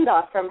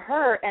send-off from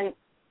her. And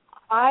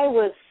I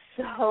was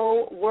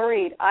so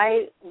worried.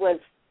 I was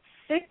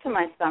sick to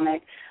my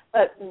stomach,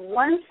 But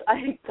once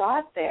I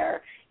got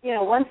there,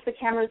 once the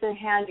camera's in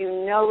hand,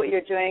 you know what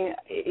you're doing.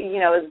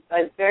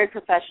 It's very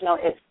professional.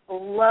 It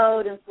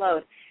flowed and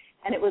flowed.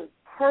 And it was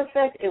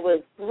perfect. It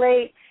was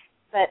great.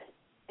 But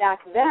back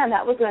then,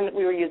 that was when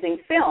we were using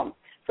film.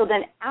 So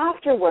then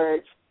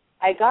afterwards,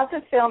 I got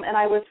the film, and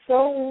I was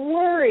so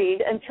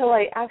worried until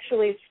I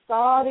actually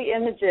saw the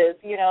images,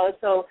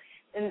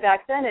 and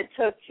back then it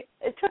took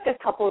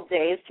a couple of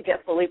days to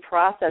get fully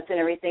processed and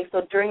everything.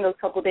 So during those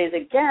couple of days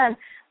again,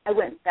 I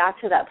went back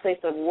to that place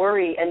of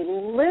worry,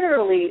 and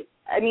literally,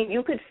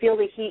 you could feel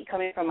the heat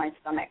coming from my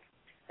stomach.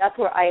 That's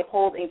where I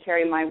hold and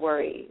carry my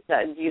worry that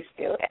I used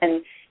to.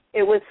 And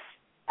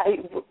I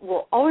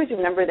will always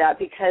remember that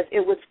because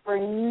it was for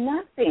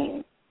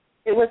nothing.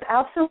 It was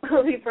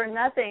absolutely for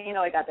nothing.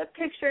 I got the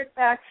pictures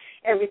back.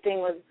 Everything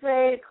was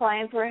great.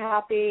 Clients were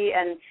happy.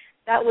 And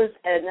that was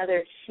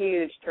another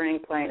huge turning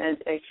point,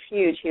 a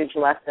huge, huge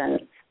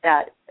lesson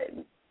that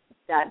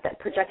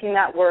projecting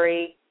that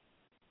worry,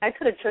 I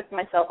could have tripped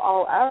myself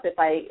all up if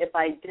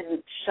I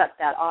didn't shut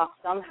that off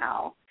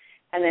somehow.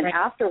 And then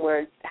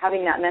afterwards,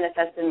 having that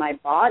manifest in my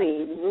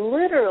body,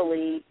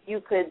 literally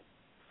you could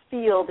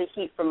feel the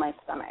heat from my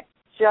stomach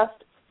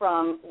just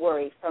from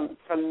worry, from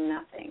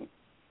nothing.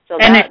 So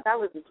that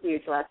was a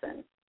huge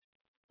lesson.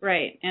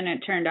 Right, and it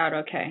turned out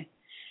okay.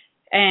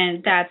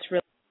 And that's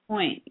really the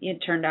point. It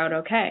turned out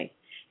okay.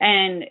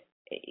 And,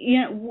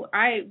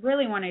 I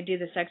really want to do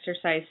this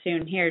exercise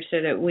soon here so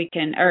that we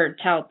can, or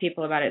tell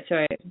people about it.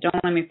 So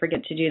don't let me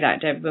forget to do that,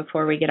 Deb,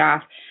 before we get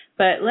off.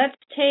 But let's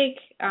take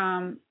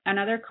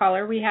another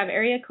caller. We have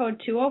area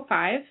code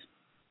 205.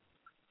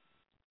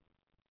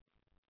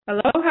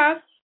 Aloha.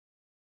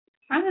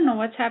 I don't know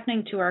what's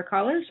happening to our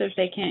callers, if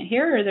they can't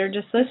hear or they're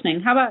just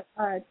listening. How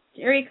about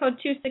area code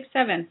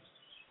 267?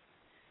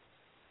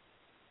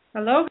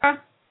 Aloha.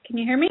 Can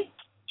you hear me?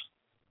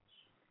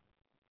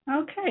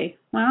 Okay.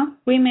 Well,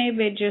 we may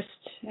be just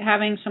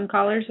having some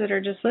callers that are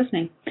just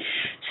listening.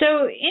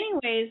 So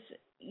anyways,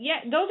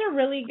 yeah, those are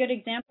really good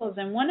examples.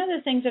 And one of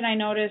the things that I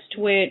noticed,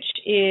 which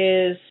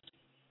is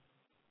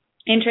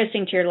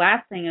interesting to your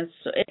last thing, is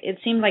it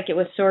seemed like it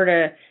was sort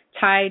of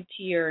tied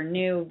to your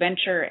new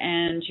venture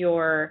and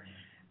your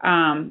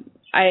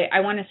I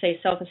want to say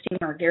self-esteem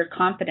or your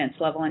confidence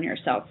level in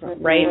yourself,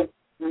 right?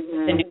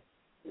 Mm-hmm.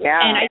 Yeah.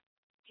 And I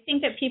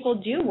think that people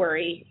do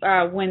worry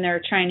when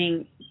they're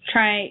trying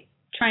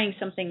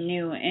something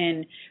new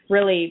and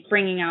really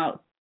bringing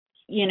out,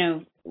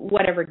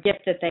 whatever gift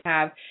that they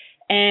have.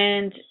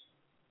 And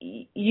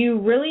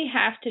you really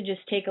have to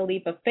just take a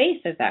leap of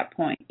faith at that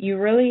point. You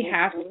really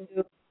have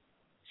to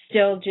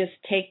still just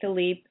take the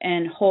leap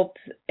and hope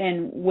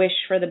and wish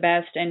for the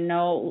best and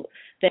know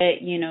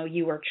that,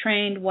 you were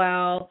trained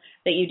well,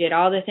 that you did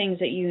all the things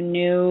that you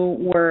knew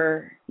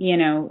were,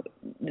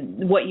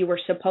 what you were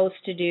supposed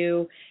to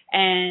do,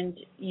 and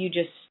you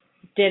just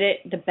did it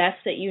the best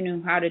that you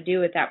knew how to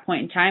do at that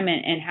point in time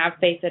and have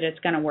faith that it's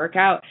going to work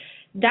out.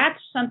 That's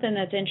something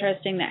that's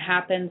interesting that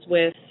happens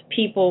with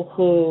people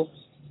who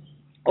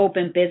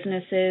open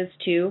businesses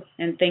too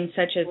and things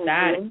such as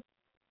that,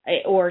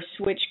 or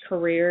switch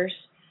careers.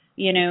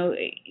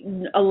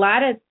 A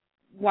lot of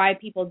why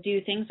people do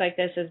things like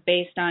this is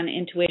based on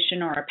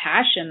intuition or a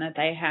passion that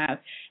they have.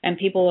 And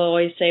people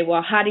always say,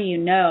 well, how do you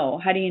know?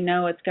 How do you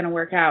know it's going to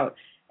work out?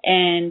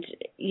 And,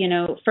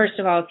 first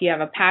of all, if you have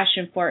a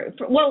passion for it,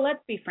 well, let's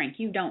be frank,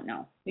 you don't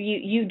know.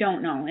 You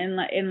don't know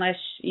unless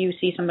you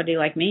see somebody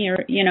like me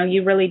or,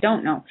 you really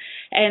don't know.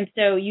 And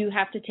so you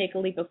have to take a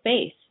leap of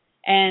faith.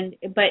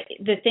 But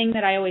the thing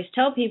that I always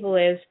tell people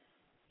is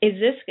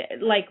this,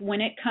 like,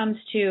 when it comes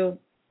to,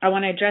 I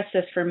want to address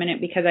this for a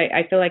minute because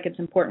I feel like it's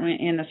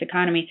important in this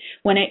economy.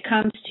 When it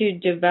comes to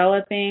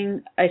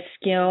developing a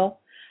skill,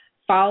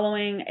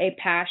 following a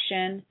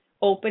passion,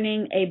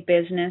 opening a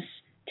business,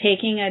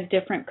 taking a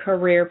different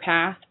career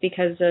path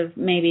because of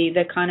maybe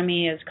the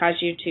economy has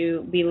caused you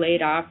to be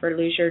laid off or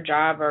lose your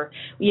job or,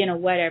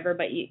 whatever,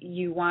 but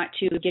you want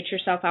to get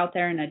yourself out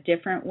there in a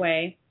different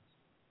way.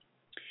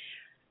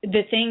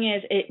 The thing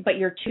is, but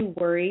you're too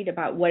worried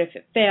about what if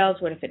it fails,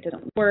 what if it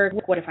doesn't work,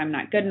 what if I'm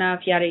not good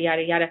enough, yada,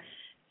 yada, yada.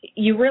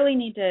 You really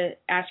need to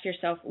ask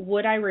yourself,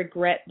 would I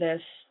regret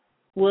this?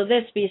 Will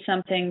this be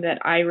something that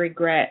I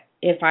regret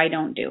if I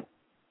don't do?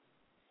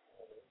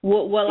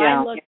 Will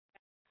I look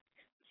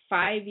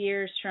 5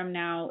 years from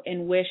now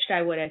and wished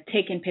I would have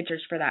taken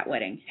pictures for that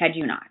wedding had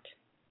you not?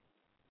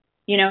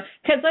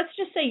 Because let's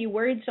just say you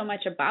worried so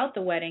much about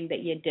the wedding that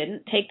you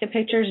didn't take the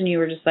pictures and you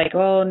were just like,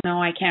 oh,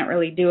 no, I can't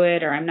really do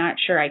it, or I'm not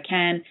sure I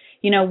can.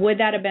 Would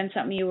that have been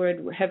something you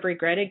would have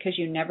regretted because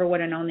you never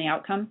would have known the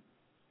outcome?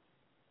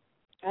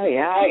 Oh,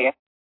 yeah.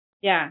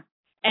 Yeah.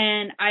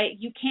 And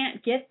you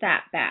can't get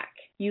that back.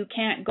 You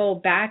can't go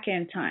back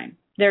in time.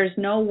 There's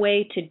no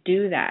way to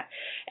do that.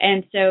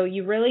 And so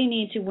you really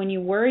need to, when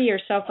you worry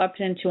yourself up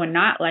into a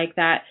knot like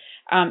that,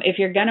 if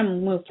you're going to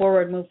move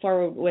forward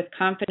with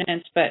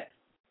confidence, but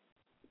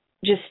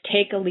just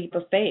take a leap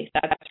of faith.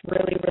 That's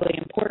really, really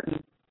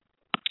important.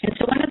 And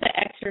so one of the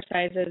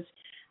exercises,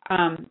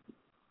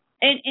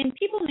 And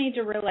people need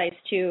to realize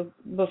too,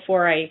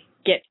 before I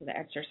get to the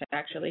exercise,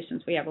 actually,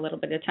 since we have a little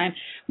bit of time,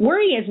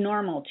 worry is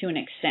normal to an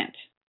extent.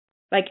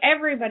 Like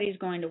everybody's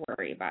going to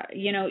worry about it.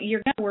 You know,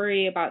 you're going to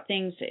worry about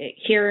things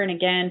here and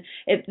again.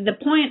 The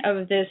point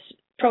of this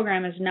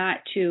program is not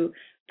to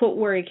put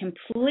worry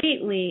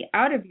completely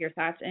out of your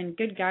thoughts. And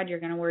good God, you're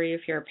going to worry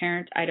if you're a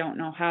parent. I don't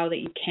know how that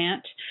you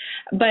can't.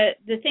 But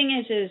the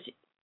thing is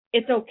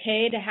it's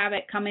okay to have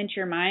it come into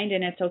your mind,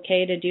 and it's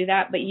okay to do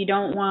that. But you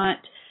don't want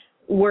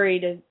worry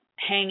to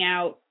hang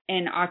out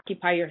and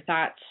occupy your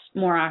thoughts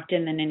more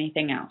often than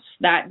anything else.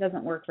 That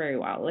doesn't work very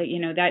well. You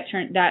know,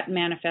 that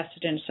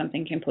manifested into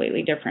something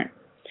completely different.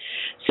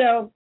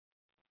 So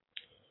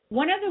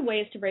one of the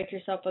ways to break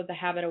yourself of the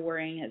habit of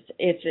worrying is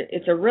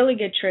it's a really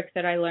good trick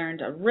that I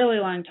learned a really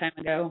long time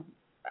ago.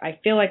 I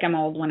feel like I'm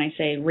old when I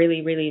say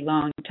really, really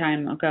long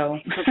time ago.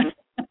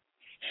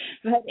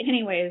 But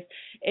anyways,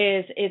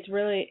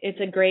 it's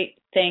a great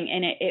thing,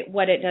 and it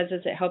what it does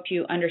is it helps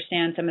you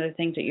understand some of the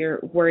things that you're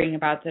worrying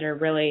about that are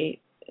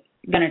really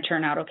going to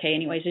turn out okay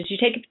anyways. Is you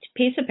take a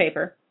piece of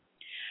paper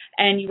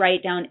and you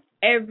write down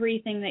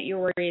everything that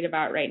you're worried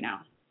about right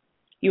now.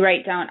 You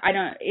write down,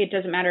 it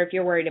doesn't matter if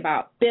you're worried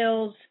about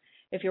bills,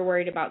 if you're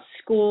worried about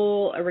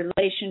school, a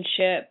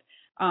relationship,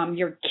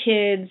 your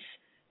kids,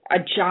 a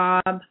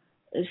job,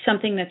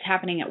 something that's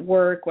happening at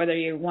work, whether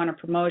you want a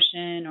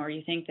promotion or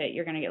you think that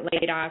you're going to get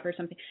laid off or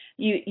something.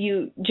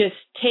 You just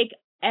take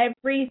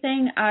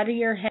everything out of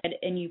your head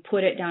and you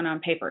put it down on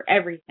paper,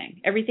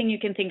 everything you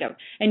can think of.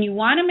 And you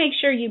want to make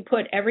sure you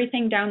put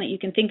everything down that you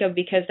can think of,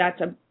 because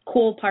that's a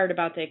cool part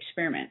about the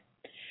experiment.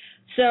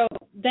 So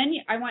then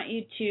I want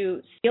you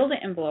to seal the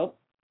envelope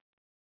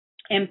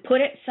and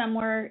put it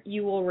somewhere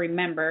you will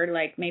remember,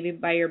 like maybe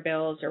by your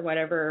bills or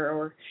whatever,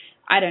 or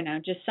I don't know,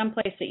 just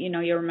someplace that you know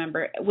you'll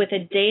remember, with a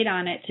date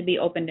on it to be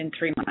opened in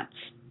 3 months.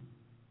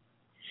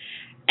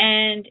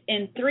 And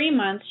in 3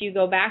 months, you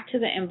go back to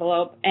the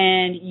envelope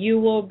and you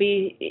will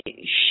be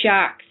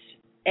shocked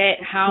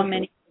at how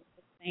many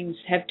things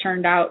have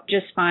turned out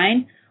just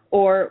fine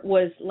or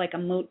was like a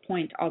moot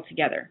point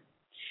altogether.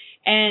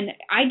 And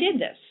I did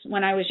this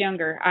when I was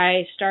younger.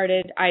 I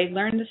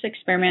learned this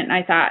experiment and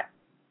I thought,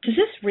 does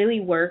this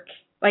really work?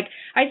 Like,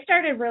 I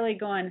started really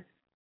going,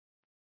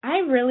 I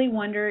really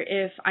wonder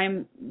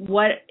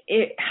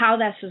how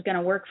this is going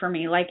to work for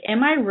me. Like,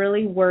 am I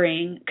really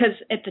worrying? Because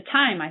at the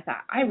time I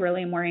thought, I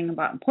really am worrying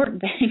about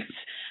important things.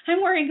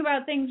 I'm worrying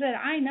about things that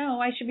I know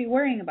I should be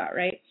worrying about,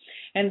 right?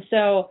 And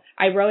so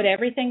I wrote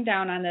everything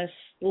down on this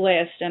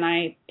list and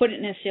I put it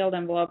in a sealed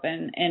envelope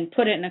and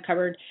put it in a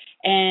cupboard.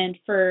 And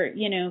for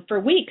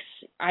weeks,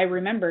 I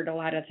remembered a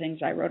lot of things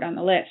I wrote on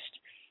the list.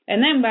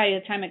 And then by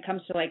the time it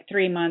comes to like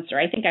 3 months, or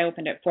I think I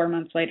opened it 4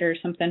 months later or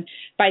something,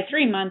 by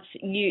 3 months,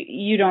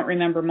 you don't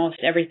remember most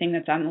everything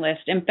that's on the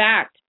list. In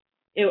fact,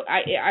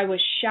 I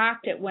was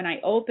shocked at when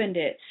I opened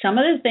it. Some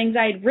of the things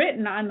I'd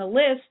written on the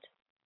list,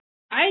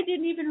 I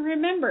didn't even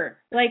remember.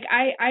 Like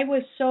I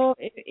was so,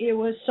 it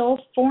was so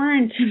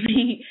foreign to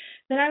me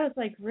that I was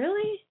like,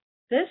 really?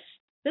 This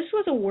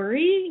was a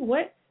worry?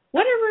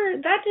 Whatever,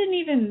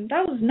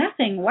 that was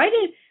nothing. Why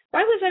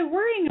was I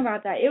worrying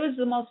about that? It was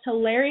the most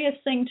hilarious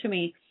thing to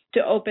me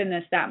to open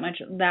this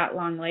that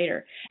long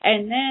later.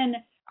 And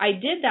then I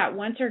did that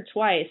once or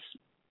twice,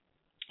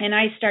 and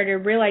I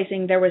started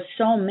realizing there was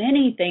so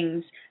many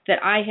things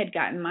that I had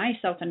gotten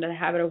myself into the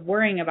habit of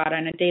worrying about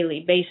on a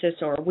daily basis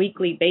or a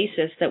weekly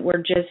basis that were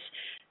just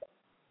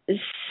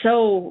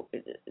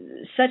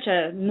such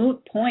a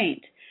moot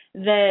point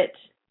that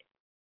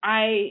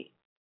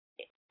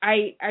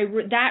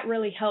that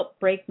really helped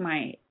break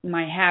my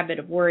habit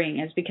of worrying,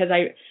 is because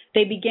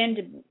they begin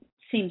to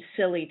seem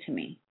silly to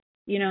me.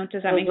 You know,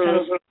 does that make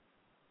sense?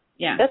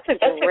 Yeah. That's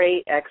a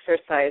great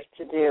exercise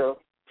to do,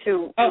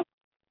 to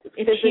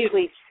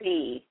physically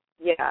see.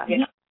 Yeah.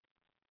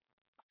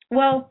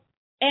 Well,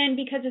 and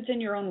because it's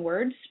in your own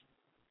words,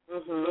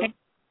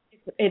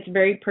 it's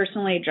very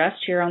personally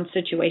addressed to your own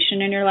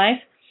situation in your life.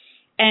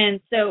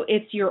 And so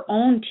it's your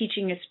own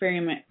teaching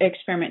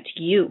experiment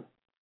to you.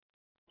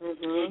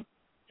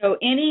 So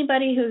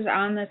anybody who's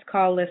on this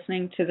call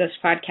listening to this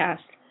podcast,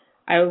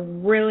 I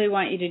really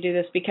want you to do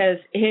this, because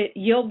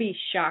you'll be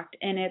shocked,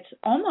 and it's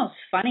almost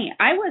funny.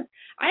 I was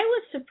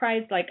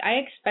surprised. Like, I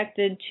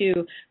expected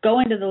to go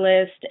into the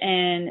list,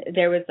 and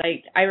there was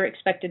I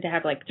expected to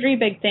have like 3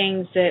 big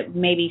things that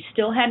maybe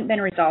still hadn't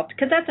been resolved,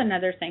 because that's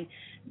another thing.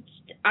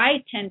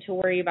 I tend to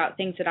worry about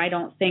things that I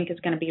don't think is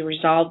going to be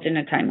resolved in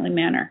a timely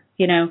manner,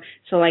 you know?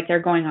 So like they're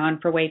going on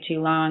for way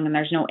too long and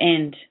there's no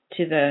end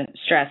to the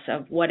stress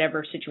of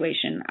whatever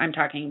situation I'm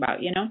talking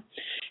about, you know?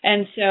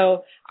 And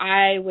so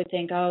I would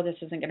think, oh, this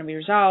isn't going to be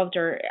resolved,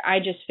 or I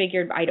just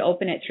figured I'd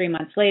open it 3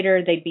 months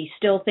later. They'd be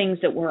still things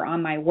that were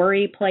on my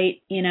worry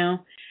plate, you know?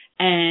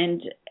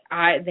 And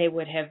they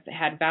would have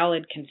had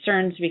valid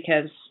concerns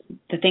because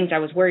the things I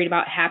was worried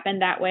about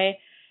happened that way.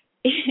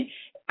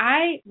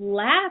 I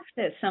laughed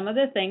at some of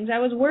the things I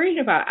was worried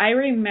about. I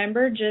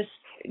remember just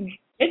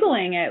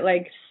giggling at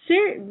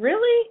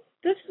really?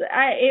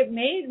 It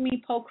made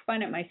me poke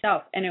fun at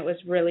myself, and it was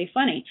really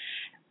funny.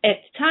 At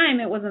the time,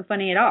 it wasn't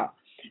funny at all.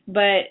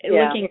 But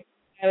looking,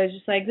 I was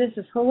just like, this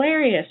is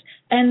hilarious.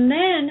 And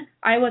then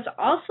I was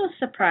also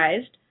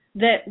surprised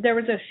that there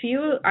was a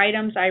few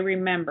items I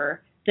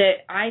remember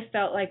that I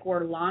felt like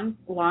were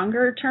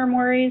longer term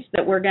worries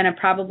that we're going to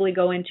probably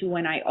go into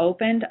when I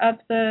opened up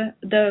the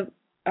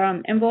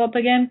envelope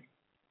again.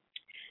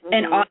 Mm-hmm.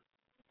 And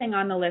everything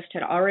on the list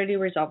had already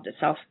resolved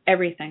itself.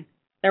 Everything.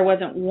 There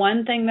wasn't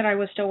one thing that I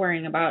was still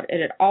worrying about.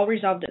 It had all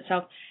resolved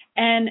itself.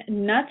 And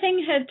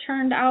nothing had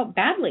turned out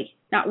badly.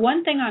 Not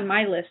one thing on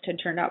my list had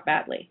turned out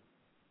badly.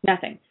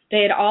 Nothing.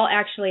 They had all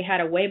actually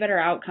had a way better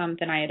outcome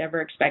than I had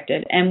ever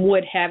expected and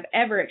would have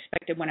ever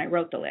expected when I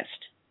wrote the list.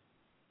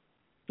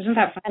 Isn't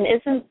that fun?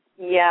 And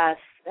yes,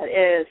 that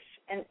is.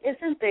 And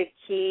isn't the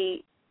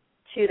key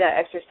to that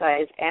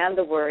exercise and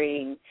the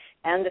worrying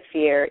and the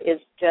fear is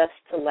just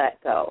to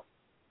let go.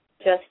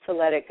 Just to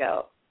let it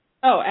go.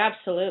 Oh,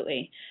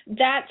 absolutely.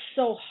 That's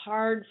so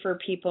hard for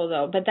people,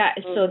 though. But that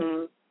is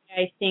so.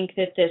 I think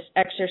that this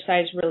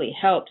exercise really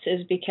helps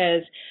is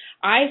because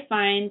I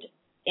find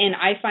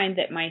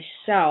that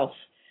myself,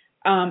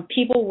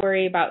 people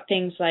worry about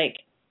things like,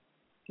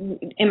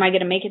 am I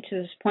going to make it to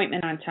this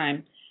appointment on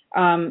time?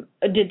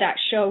 Did that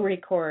show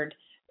record?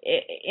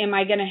 Am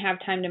I going to have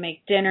time to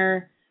make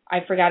dinner? I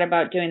forgot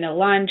about doing the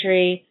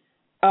laundry.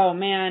 Oh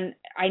man,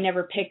 I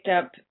never picked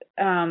up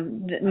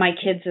my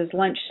kids'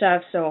 lunch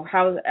stuff. So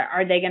how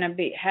are they going to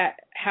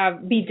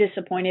be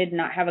disappointed and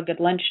not have a good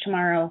lunch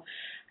tomorrow?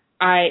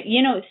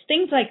 It's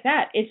things like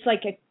that. It's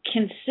like a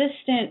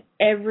consistent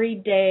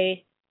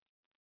everyday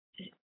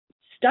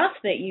stuff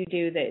that you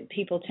do that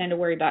people tend to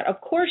worry about. Of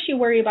course, you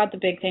worry about the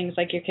big things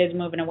like your kids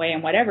moving away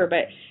and whatever.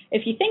 But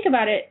if you think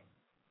about it,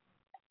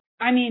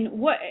 I mean,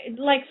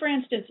 for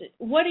instance,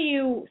 what do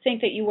you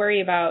think that you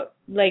worry about,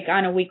 like,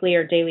 on a weekly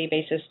or daily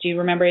basis? Do you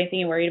remember anything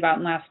you worried about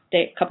in the last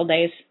couple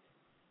days?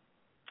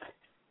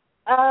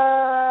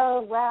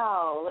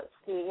 Wow. Let's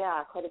see.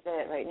 Yeah, quite a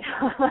bit right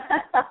now.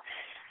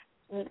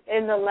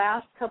 In the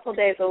last couple of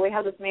days, we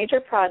have this major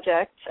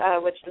project,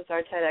 which is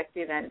our TEDx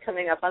event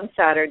coming up on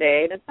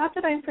Saturday. And it's not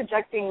that I'm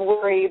projecting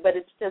worry, but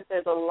it's just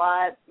there's a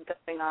lot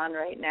going on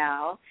right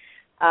now.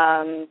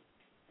 And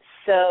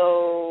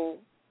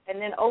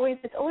then it's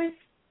always,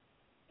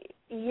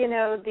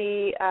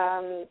 the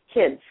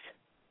kids,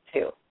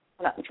 too.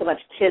 Not so much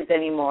kids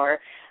anymore.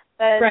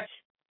 But right.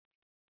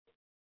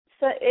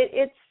 So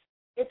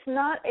it's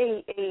not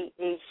a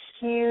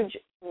huge,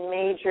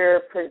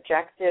 major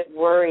projective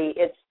worry.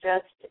 It's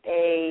just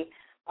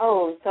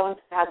so-and-so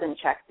hasn't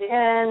checked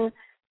in.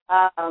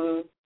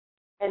 And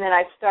then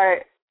I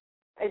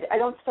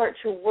don't start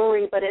to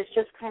worry, but it's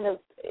just kind of,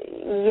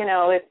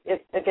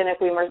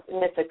 if we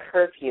miss a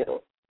curfew,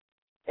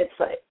 it's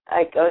like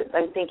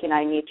I'm thinking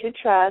I need to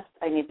trust,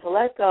 I need to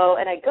let go,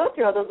 and I go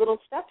through all those little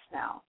steps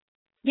now.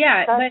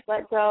 Yeah. Trust,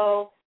 let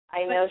go.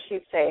 I know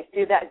she's safe.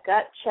 Do that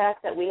gut check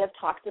that we have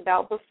talked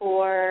about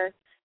before.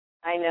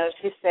 I know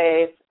she's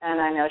safe, and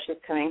I know she's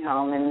coming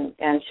home,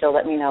 and she'll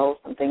let me know if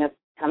something has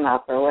come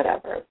up or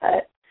whatever.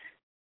 But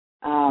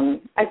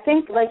I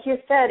think, like you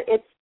said,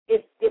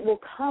 it will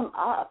come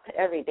up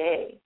every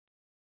day.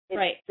 It's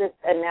right. just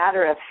a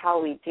matter of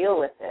how we deal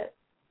with it.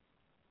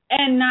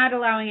 And not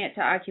allowing it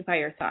to occupy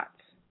your thoughts.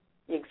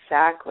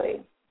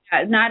 Exactly.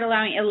 Not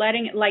allowing it,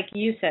 letting it, like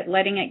you said,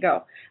 letting it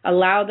go.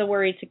 Allow the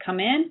worry to come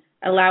in,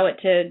 allow it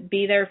to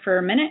be there for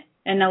a minute,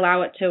 and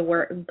allow it to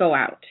go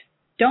out.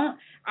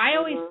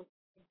 Always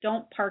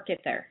don't park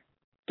it there.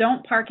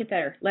 Don't park it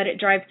there. Let it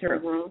drive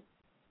through.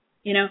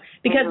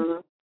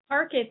 Because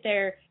park it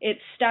there,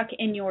 it's stuck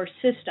in your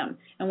system.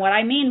 And what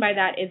I mean by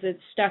that is it's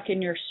stuck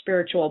in your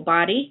spiritual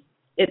body,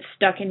 it's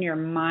stuck in your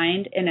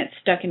mind, and it's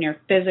stuck in your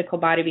physical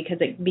body because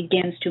it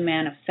begins to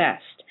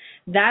manifest.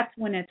 That's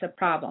when it's a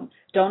problem.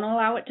 Don't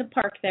allow it to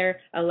park there.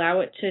 Allow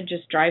it to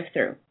just drive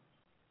through.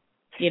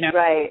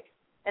 Right.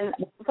 And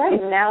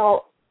right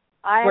now,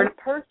 I'm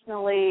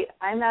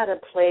at a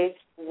place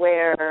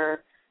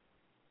where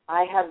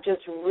I have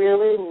just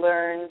really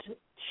learned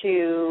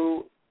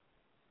to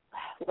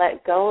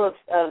let go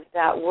of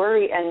that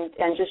worry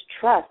and just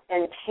trust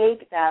and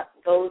take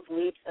those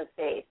leaps of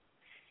faith.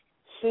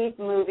 Keep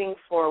moving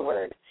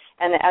forward.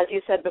 And as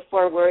you said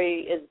before,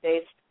 worry is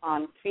based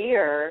on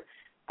fear.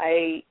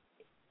 It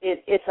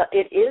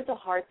is a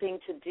hard thing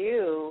to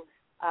do,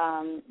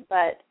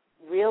 but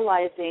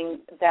realizing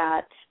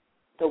that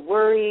the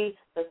worry,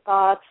 the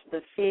thoughts,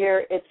 the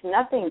fear, it's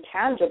nothing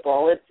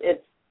tangible.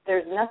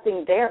 There's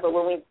nothing there, but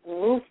when we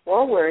move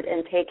forward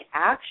and take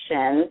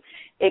action,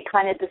 it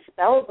kind of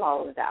dispels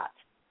all of that.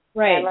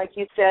 Right. And like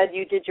you said,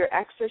 you did your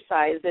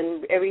exercise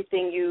and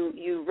everything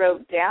you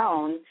wrote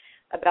down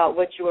about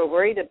what you were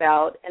worried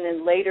about, and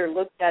then later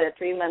looked at it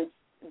 3 months.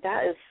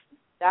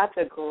 That's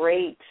a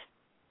great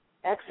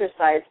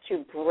exercise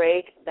to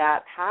break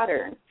that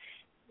pattern.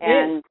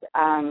 And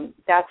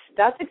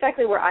that's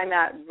exactly where I'm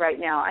at right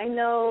now. I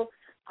know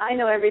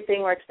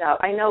everything works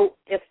out. I know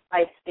if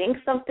I think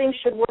something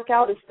should work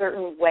out a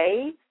certain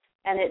way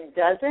and it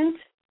doesn't,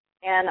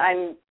 and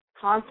I'm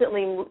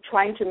constantly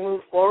trying to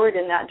move forward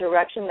in that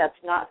direction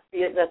that's not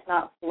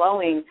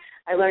flowing,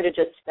 I learned to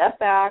just step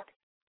back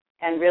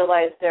and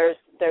realize there's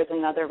there's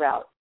another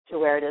route to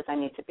where it is I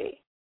need to be.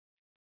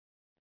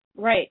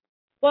 Right.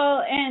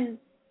 Well, and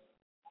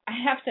I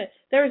have to,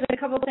 there's a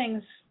couple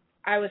things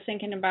I was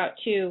thinking about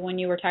too when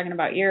you were talking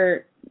about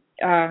your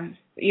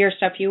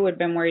stuff you had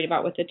been worried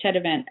about with the TED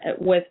event.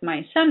 With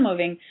my son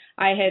moving,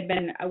 I had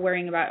been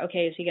worrying about,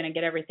 okay, is he going to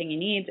get everything he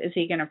needs? Is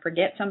he going to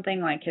forget something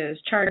like his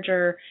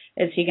charger?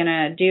 Is he going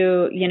to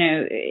do,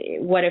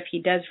 what if he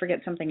does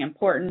forget something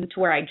important to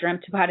where I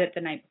dreamt about it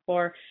the night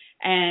before?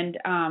 And,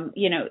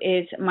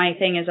 my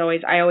thing is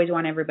always, I always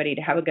want everybody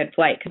to have a good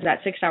flight, because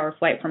that 6-hour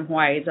flight from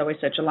Hawaii is always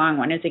such a long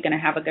one. Is he going to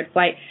have a good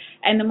flight?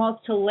 And the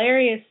most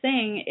hilarious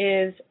thing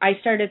is I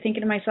started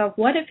thinking to myself,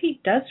 what if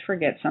he does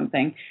forget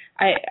something?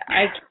 I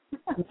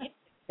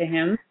to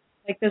him,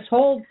 like this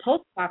whole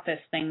post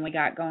office thing we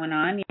got going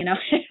on,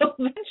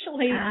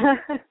 eventually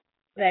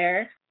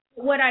there.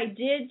 What I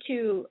did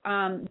to,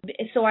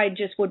 so I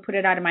just would put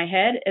it out of my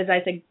head, is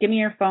I said, give me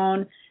your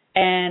phone.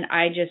 And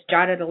I just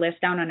jotted a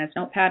list down on his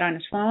notepad on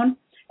his phone,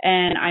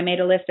 and I made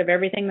a list of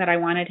everything that I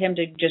wanted him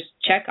to just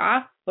check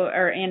off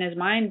or in his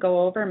mind,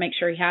 go over, make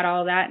sure he had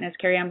all that in his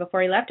carry-on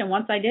before he left. And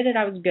once I did it,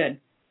 I was good.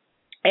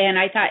 And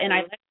I thought, and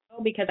I let it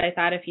go because I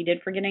thought if he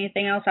did forget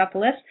anything else off the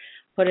list,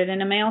 put it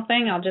in a mail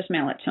thing, I'll just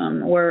mail it to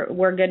him.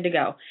 We're good to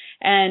go.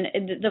 And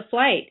the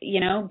flight,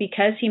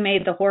 because he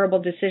made the horrible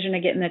decision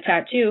of getting the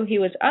tattoo, he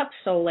was up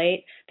so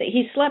late that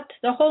he slept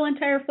the whole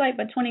entire flight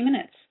but 20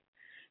 minutes.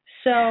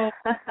 So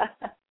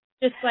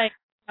just like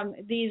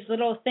these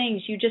little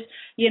things, you just,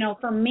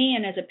 for me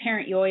and as a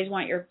parent, you always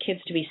want your kids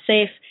to be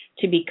safe,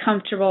 to be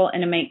comfortable,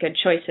 and to make good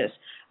choices.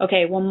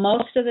 Okay, well,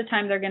 most of the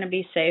time they're going to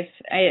be safe,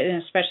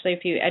 and especially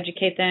if you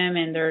educate them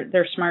and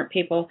they're smart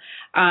people.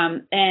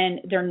 And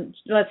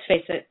let's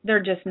face it, they're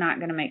just not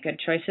going to make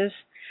good choices.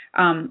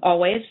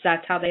 Always.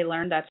 That's how they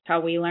learn. That's how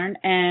we learn.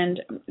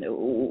 And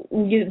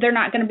they're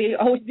not going to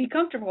always be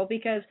comfortable,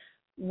 because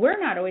we're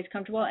not always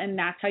comfortable, and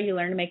that's how you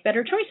learn to make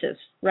better choices,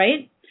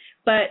 right?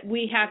 But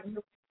we have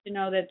to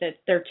know that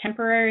they're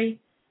temporary,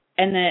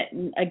 and that,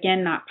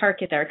 again, not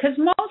park it there. Because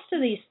most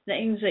of these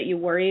things that you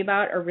worry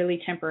about are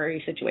really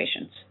temporary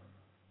situations.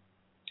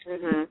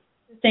 Mm-hmm.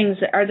 Things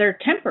they're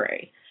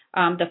temporary.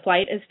 The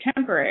flight is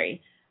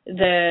temporary.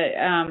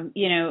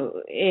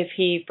 If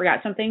he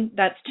forgot something,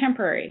 that's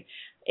temporary.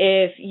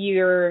 If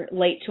you're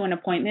late to an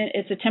appointment,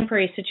 it's a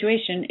temporary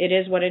situation. It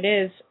is what it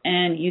is,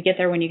 and you get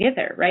there when you get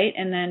there, right?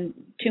 And then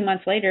 2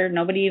 months later,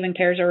 nobody even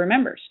cares or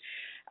remembers.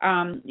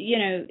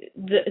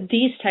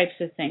 These types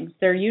of things,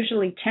 they're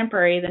usually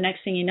temporary. The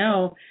next thing you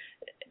know,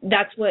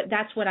 that's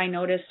what I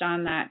noticed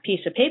on that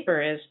piece of paper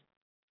is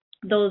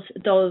those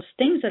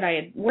things that I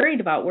had worried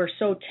about were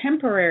so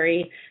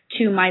temporary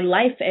to my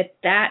life at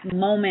that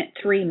moment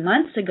 3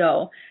 months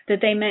ago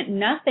that they meant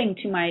nothing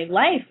to my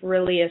life,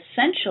 really,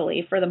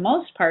 essentially, for the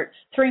most part,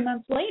 3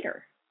 months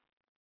later.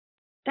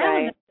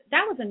 That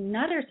was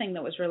another thing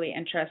that was really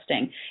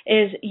interesting,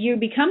 is you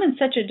become in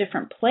such a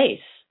different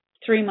place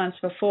 3 months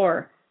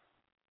before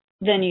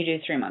than you do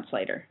 3 months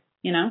later,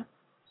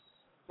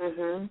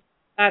 Mm-hmm.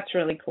 That's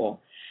really cool.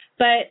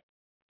 But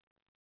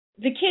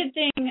the kid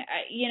thing,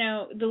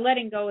 the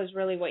letting go is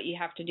really what you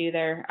have to do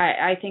there.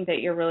 I think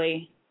that you're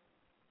really,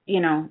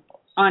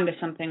 onto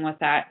something with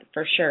that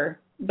for sure.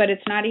 But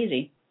it's not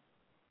easy.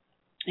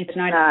 It's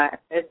not.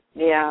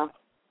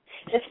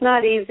 It's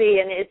not easy,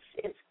 and it's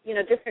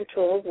different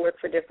tools work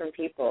for different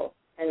people,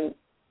 and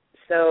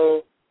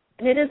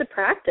it is a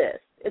practice.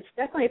 It's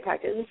definitely a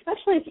practice,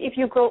 especially if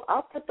you grow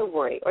up with the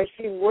worry, or if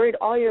you've worried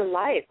all your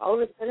life. All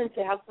of a sudden,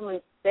 to have someone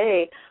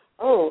say,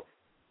 "Oh,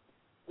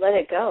 let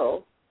it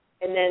go,"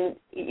 and then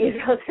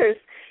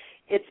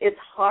it's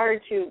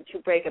hard to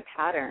break a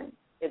pattern.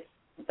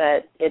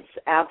 But it's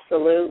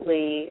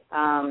absolutely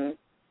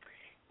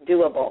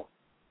doable.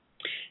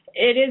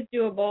 It is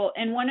doable,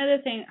 and one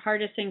of the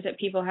hardest things that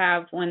people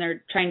have when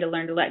they're trying to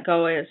learn to let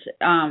go is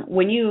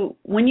when you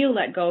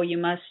let go, you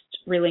must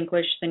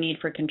relinquish the need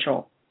for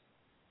control.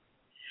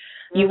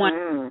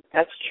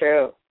 That's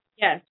true.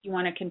 Yes, you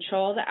want to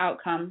control the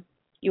outcome.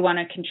 You want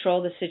to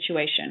control the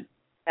situation.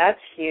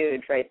 That's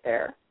huge right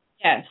there.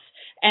 Yes,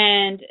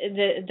 and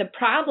the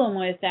problem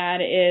with that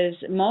is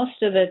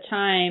most of the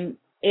time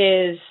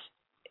is,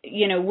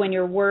 when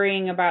you're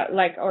worrying about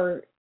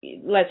or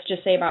let's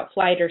just say about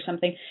flight or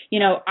something,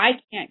 I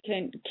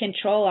can't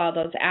control all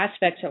those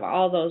aspects of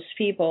all those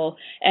people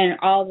and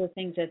all the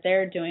things that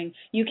they're doing.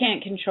 You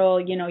can't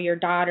control, your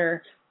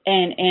daughter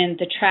and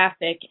the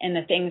traffic and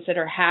the things that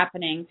are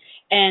happening,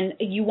 and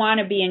you want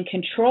to be in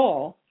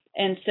control.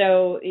 And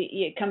so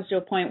it comes to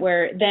a point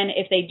where then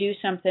if they do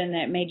something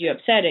that made you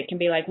upset, it can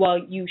be like, well,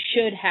 you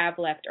should have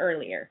left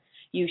earlier.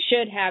 You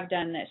should have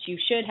done this. You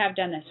should have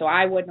done this, so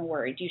I wouldn't have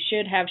worried. You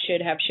should have.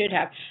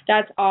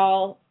 That's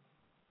all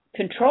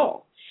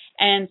control.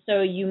 And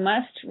so you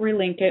must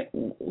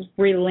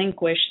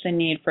relinquish the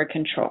need for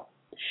control.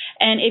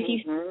 And if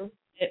you,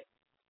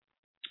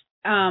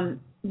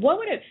 what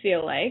would it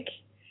feel like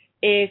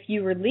if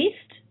you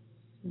released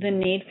the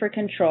need for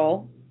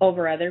control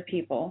over other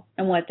people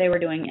and what they were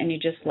doing, and you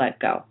just let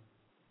go?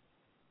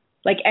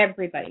 like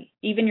everybody,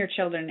 even your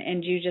children,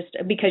 and you just,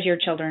 because your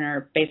children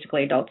are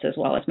basically adults as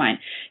well as mine,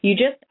 you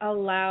just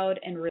allowed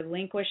and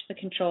relinquished the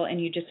control,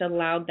 and you just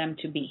allowed them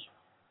to be.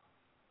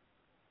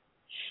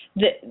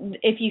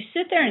 If you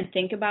sit there and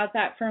think about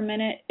that for a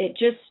minute, it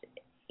just,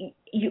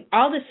 you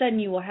all of a sudden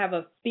you will have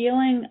a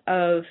feeling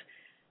of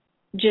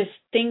just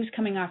things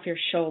coming off your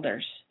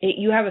shoulders.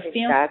 You have a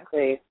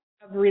feeling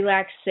of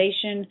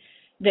relaxation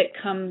that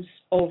comes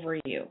over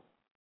you.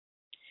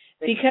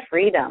 Because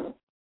freedom.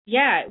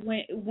 Yeah,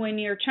 when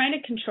you're trying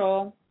to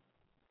control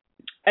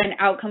an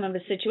outcome of a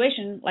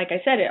situation, like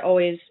I said, it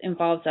always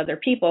involves other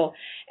people.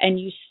 And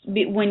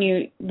when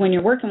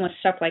you're working with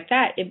stuff like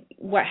that,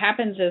 what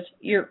happens is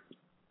you're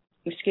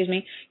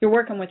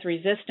working with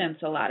resistance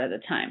a lot of the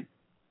time.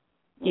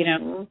 You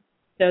know,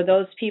 so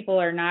those people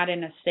are not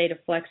in a state of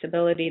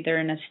flexibility. They're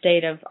in a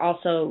state of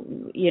also,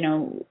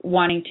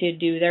 wanting to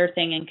do their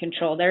thing and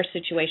control their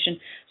situation.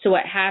 So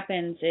what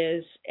happens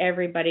is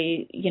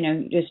everybody,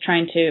 is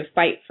trying to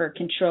fight for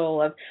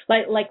control of,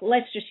 like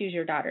let's just use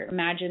your daughter.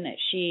 Imagine that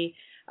she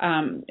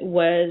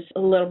was a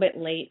little bit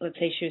late. Let's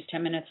say she was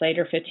 10 minutes late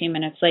or 15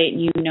 minutes late,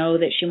 and you know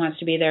that she wants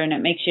to be there, and it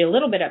makes you a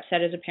little bit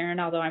upset as a parent,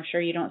 although I'm sure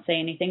you don't say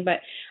anything.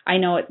 But I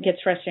know it gets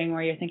frustrating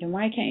where you're thinking,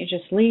 why can't you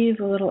just leave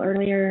a little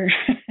earlier?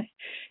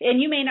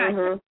 And you may not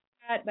say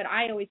that, but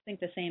I always think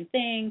the same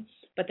thing,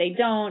 but they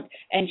don't.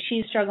 And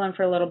she's struggling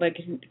for a little bit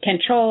of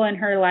control in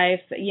her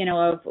life,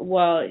 of,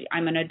 well,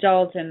 I'm an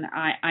adult and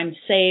I'm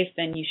safe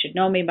and you should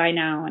know me by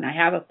now and I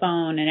have a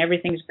phone and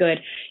everything's good.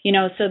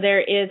 So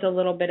there is a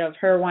little bit of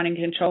her wanting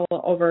control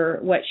over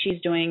what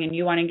she's doing and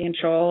you wanting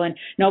control and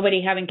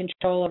nobody having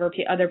control over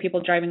other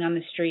people driving on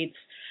the streets.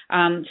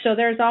 So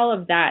there's all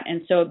of that.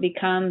 And so it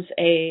becomes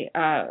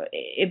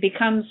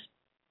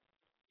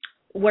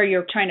where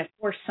you're trying to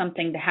force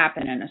something to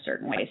happen in a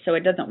certain way, so it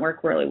doesn't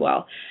work really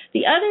well.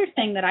 The other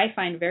thing that I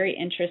find very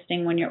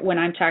interesting when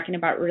I'm talking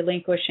about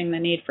relinquishing the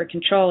need for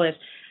control is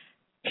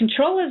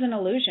an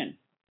illusion.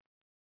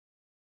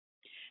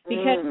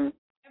 Because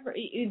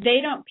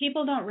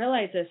people don't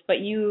realize this, but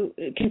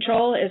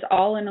control is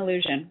all an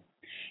illusion.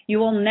 You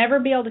will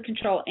never be able to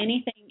control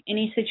anything,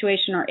 any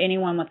situation, or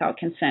anyone without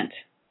consent.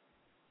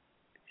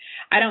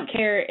 I don't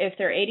care if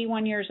they're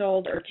 81 years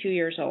old or 2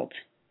 years old.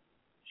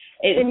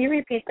 Can you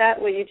repeat that,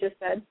 what you just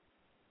said?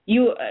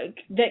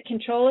 That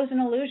control is an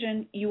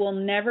illusion. You will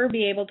never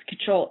be able to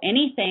control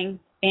anything,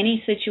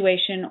 any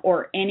situation,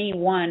 or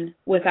anyone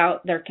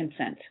without their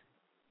consent.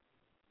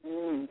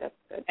 That's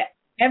good.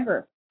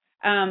 Ever.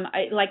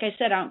 Like I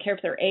said, I don't care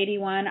if they're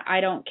 81. I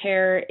don't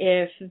care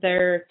if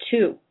they're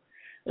 2.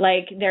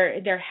 Like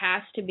there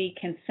has to be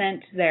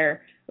consent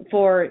there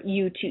for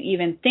you to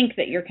even think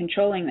that you're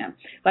controlling them.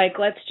 Like,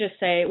 let's just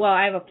say, well,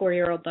 I have a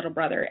 4-year-old little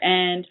brother,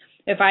 and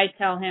if I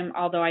tell him,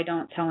 although I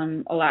don't tell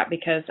him a lot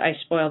because I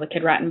spoil the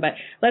kid rotten, but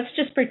let's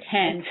just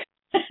pretend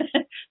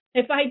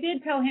if I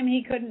did tell him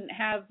he couldn't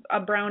have a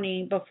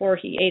brownie before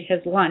he ate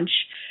his lunch,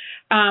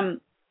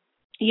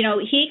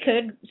 he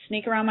could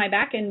sneak around my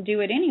back and do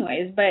it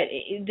anyways. But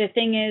the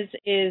thing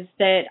is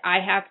that I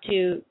have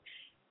to,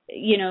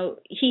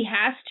 he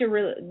has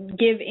to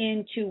give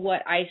in to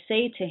what I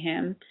say to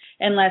him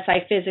unless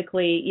I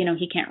physically,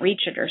 he can't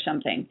reach it or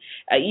something.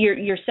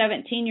 Your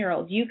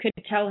 17-year-old, you could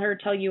tell her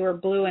till you were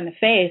blue in the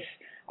face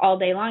all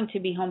day long to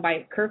be home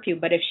by curfew.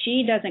 But if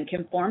she doesn't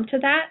conform to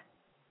that,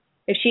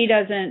 if she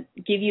doesn't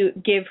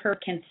give her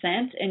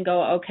consent and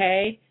go,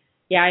 okay,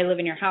 yeah, I live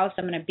in your house,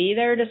 I'm going to be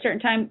there at a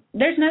certain time,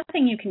 there's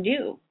nothing you can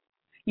do.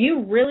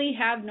 You really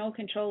have no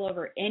control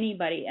over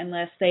anybody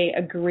unless they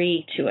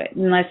agree to it,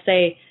 unless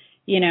they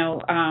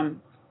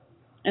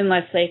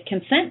unless they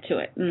consent to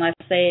it, unless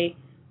they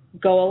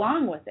go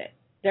along with it.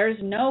 There's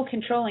no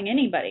controlling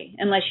anybody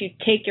unless you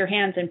take your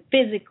hands and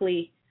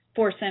physically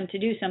force them to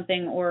do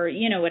something, or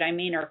what I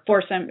mean, or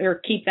force them or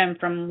keep them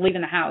from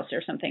leaving the house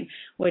or something,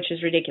 which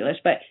is ridiculous.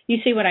 But you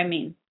see what I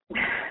mean.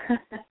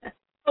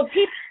 So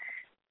people,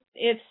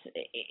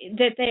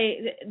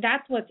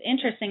 that's what's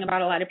interesting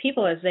about a lot of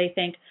people is they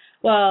think,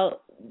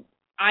 well,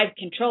 I've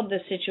controlled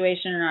this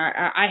situation, or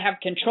I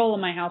have control of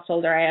my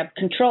household, or I have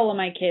control of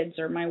my kids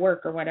or my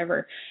work or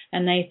whatever.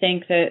 And they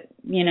think that,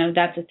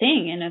 that's a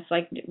thing. And it's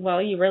like,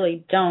 well, you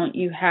really don't.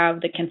 You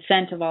have the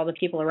consent of all the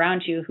people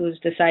around you who's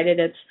decided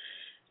it's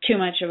too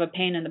much of a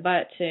pain in the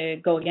butt to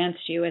go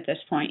against you at this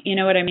point. You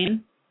know what I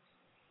mean?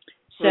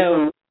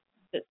 So,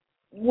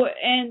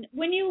 and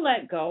when you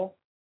let go,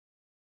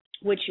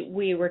 which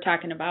we were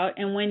talking about,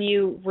 and when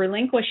you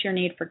relinquish your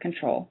need for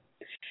control,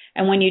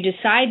 and when you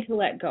decide to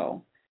let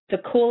go, the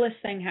coolest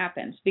thing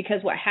happens,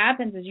 because what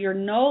happens is you're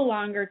no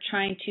longer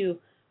trying to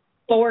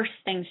force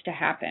things to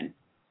happen.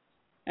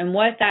 And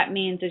what that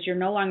means is you're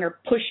no longer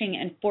pushing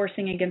and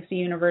forcing against the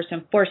universe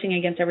and forcing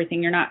against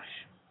everything. You're not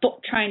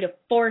trying to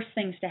force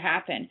things to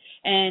happen.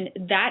 And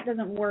that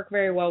doesn't work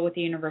very well with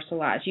the universal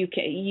laws. You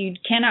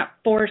cannot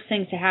force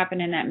things to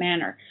happen in that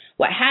manner.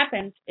 What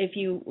happens if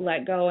you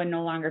let go and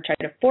no longer try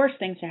to force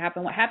things to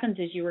happen, what happens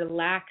is you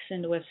relax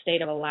into a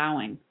state of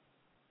allowing.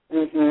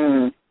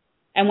 Mm-hmm.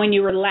 And when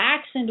you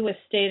relax into a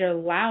state of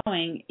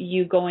allowing,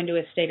 you go into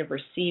a state of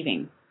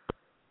receiving.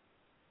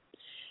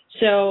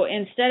 So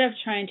instead of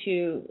trying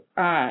to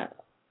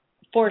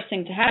force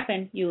things to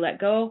happen, you let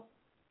go,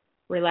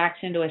 relax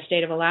into a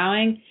state of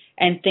allowing,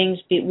 and things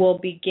will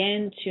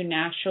begin to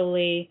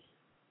naturally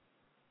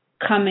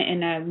come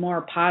in a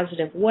more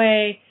positive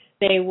way.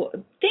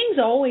 Things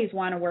always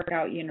want to work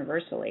out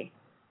universally.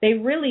 They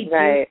really do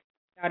Right. work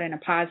out in a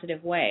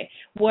positive way.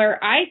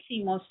 Where I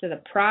see most of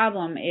the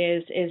problem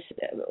is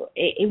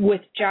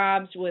with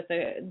jobs, with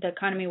the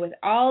economy, with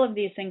all of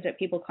these things that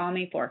people call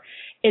me for,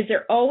 is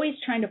they're always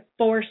trying to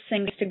force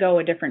things to go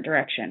a different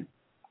direction.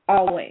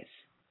 Always.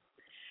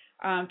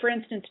 For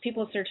instance,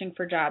 people searching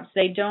for jobs,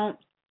 they don't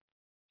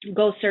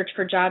go search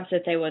for jobs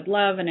that they would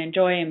love and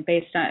enjoy and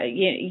based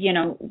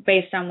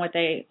on what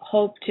they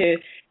hope to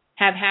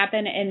have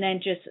happen, and then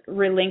just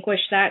relinquish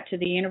that to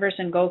the universe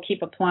and go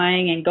keep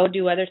applying and go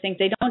do other things.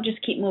 They don't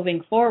just keep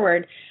moving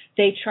forward.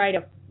 They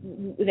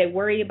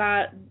worry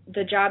about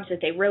the jobs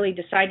that they really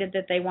decided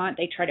that they want.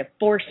 They try to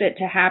force it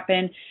to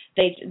happen.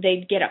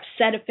 They get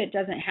upset if it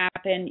doesn't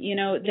happen.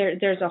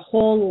 There's a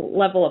whole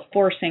level of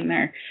forcing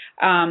there.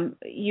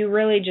 You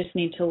really just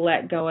need to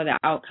let go of the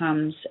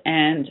outcomes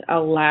and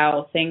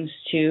allow things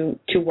to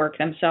work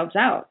themselves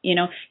out.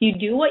 You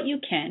do what you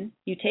can.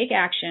 You take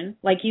action,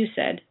 like you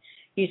said.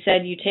 You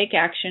said you take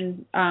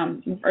action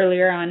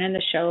earlier on in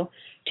the show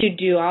to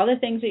do all the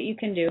things that you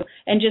can do.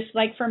 And just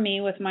like for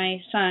me with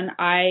my son,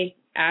 I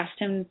asked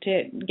him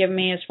to give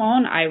me his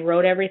phone. I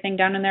wrote everything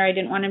down in there I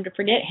didn't want him to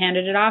forget,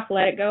 handed it off,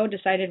 let it go,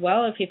 decided,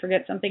 well, if he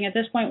forgets something at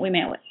this point, we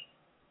mail it.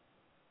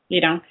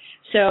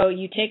 So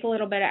you take a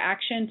little bit of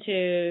action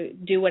to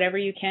do whatever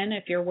you can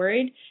if you're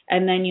worried,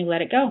 and then you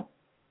let it go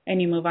and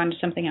you move on to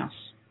something else.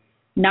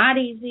 Not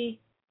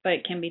easy, but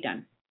it can be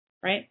done,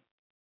 right?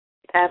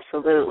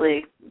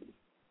 Absolutely.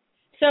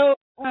 So,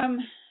 do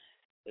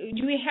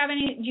you have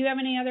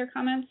any other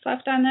comments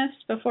left on this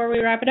before we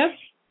wrap it up?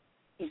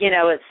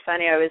 It's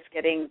funny. I was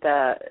getting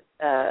the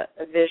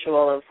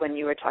visual of when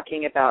you were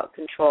talking about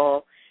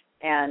control,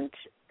 and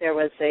there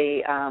was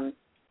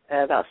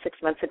about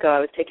 6 months ago, I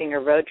was taking a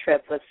road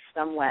trip with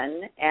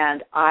someone,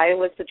 and I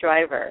was the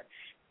driver.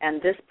 And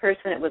this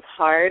person, it was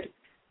hard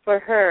for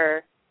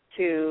her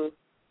to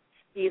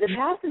be the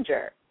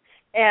passenger.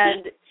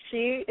 And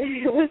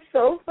it was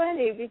so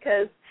funny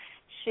because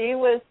she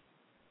was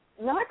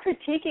not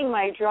critiquing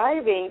my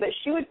driving, but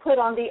she would put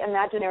on the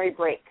imaginary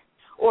brake.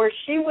 Or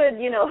she would,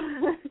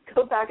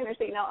 go back in her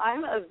seat. Now,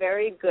 I'm a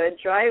very good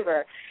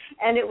driver.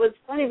 And it was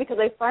funny because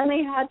I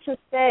finally had to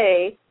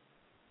say,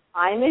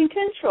 I'm in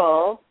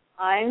control.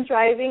 I'm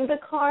driving the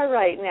car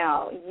right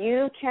now.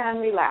 You can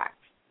relax.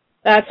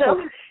 That's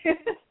so.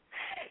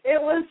 It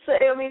was,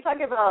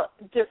 talking about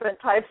different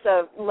types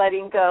of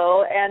letting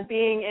go and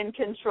being in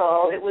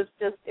control. It was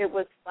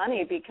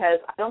funny because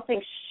I don't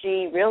think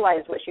she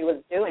realized what she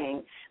was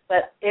doing,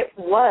 but it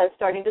was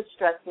starting to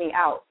stress me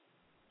out.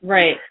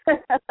 Right.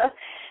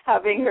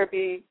 Having her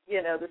be,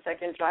 the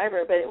second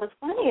driver. But it was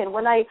funny. And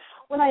when I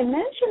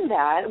mentioned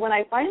that, when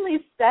I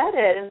finally said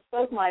it and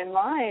spoke my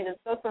mind and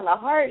spoke from the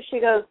heart, she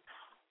goes,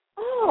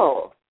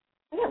 oh,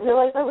 I didn't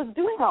realize I was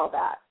doing all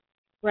that.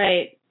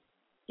 Right.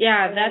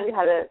 Yeah, and we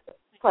had a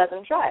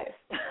pleasant drive.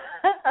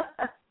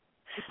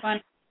 It's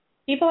fun.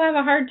 People have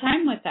a hard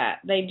time with that.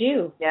 They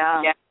do.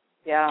 Yeah.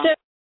 So,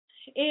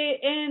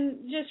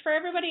 and just for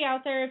everybody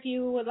out there, if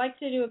you would like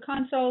to do a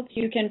consult,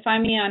 you can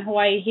find me on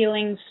Hawaii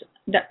Healings.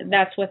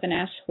 That's with an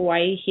S,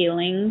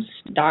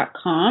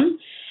 HawaiiHealings.com.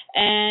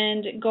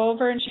 And go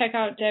over and check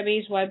out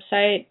Debbie's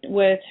website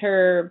with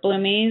her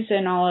Bloomies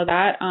and all of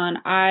that on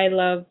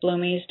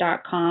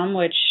ilovebloomies.com,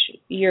 which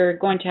you're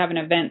going to have an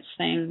events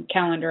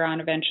calendar on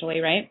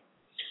eventually, right?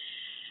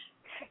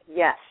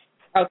 Yes.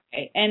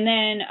 Okay. And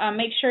then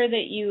make sure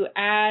that you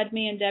add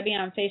me and Debbie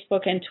on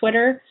Facebook and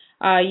Twitter.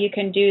 You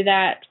can do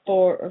that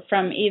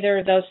from either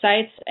of those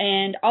sites.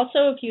 And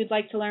also, if you'd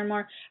like to learn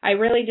more, I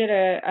really did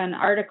an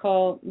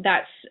article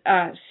that's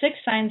 6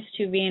 signs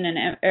to being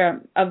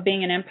of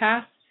being an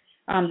empath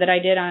that I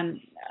did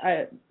on.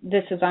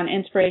 This is on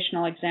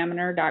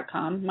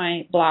inspirationalexaminer.com,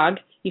 my blog.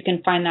 You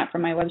can find that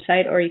from my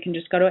website, or you can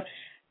just go to it.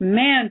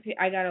 Man,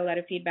 I got a lot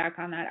of feedback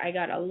on that. I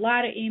got a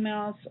lot of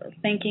emails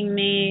thanking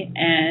me,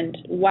 and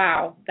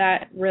wow,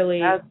 that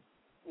really... that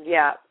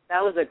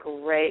was a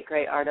great,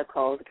 great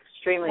article.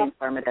 Extremely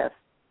informative.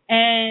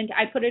 And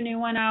I put a new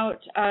one out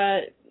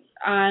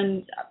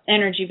on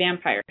energy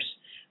vampires,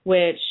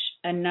 which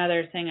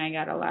another thing I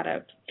got a lot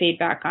of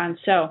feedback on.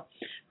 So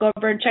go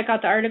over and check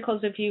out the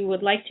articles if you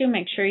would like to.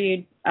 Make sure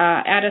you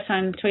add us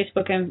on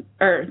Twitter and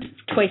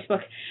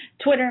Facebook.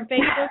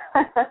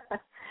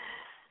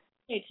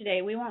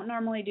 Today. We won't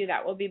normally do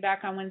that. We'll be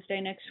back on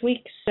Wednesday next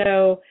week.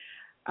 So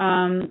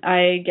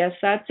I guess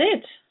that's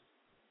it.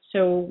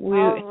 So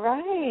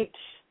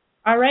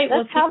all right.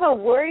 Let's have a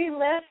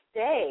worry-less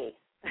day.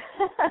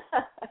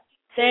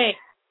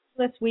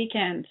 This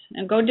weekend,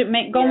 and go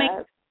make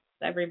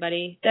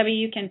everybody. Debbie,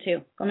 you can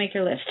too. Go make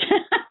your list.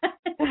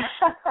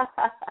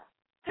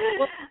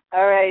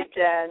 All right,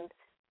 Jen.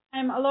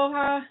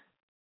 Aloha.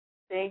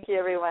 Thank you,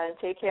 everyone.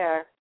 Take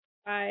care.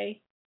 Bye.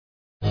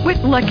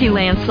 With Lucky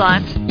Land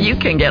Slots, you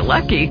can get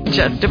lucky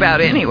just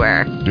about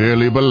anywhere.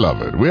 Dearly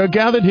beloved, we are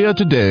gathered here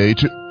today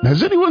to...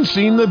 Has anyone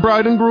seen the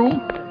bride and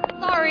groom?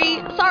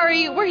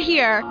 Sorry, we're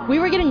here. We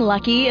were getting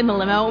lucky in the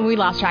limo and we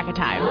lost track of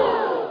time.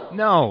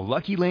 No,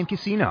 Lucky Land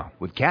Casino,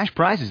 with cash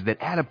prizes that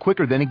add up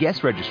quicker than a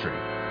guest registry.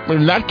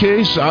 In that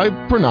case, I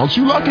pronounce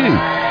you lucky.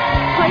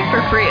 Play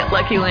for free at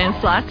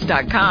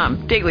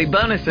LuckyLandSlots.com. Daily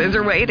bonuses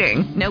are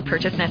waiting. No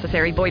purchase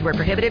necessary. Void where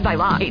prohibited by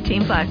law.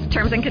 18+.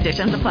 Terms and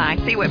conditions apply.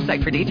 See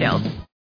website for details.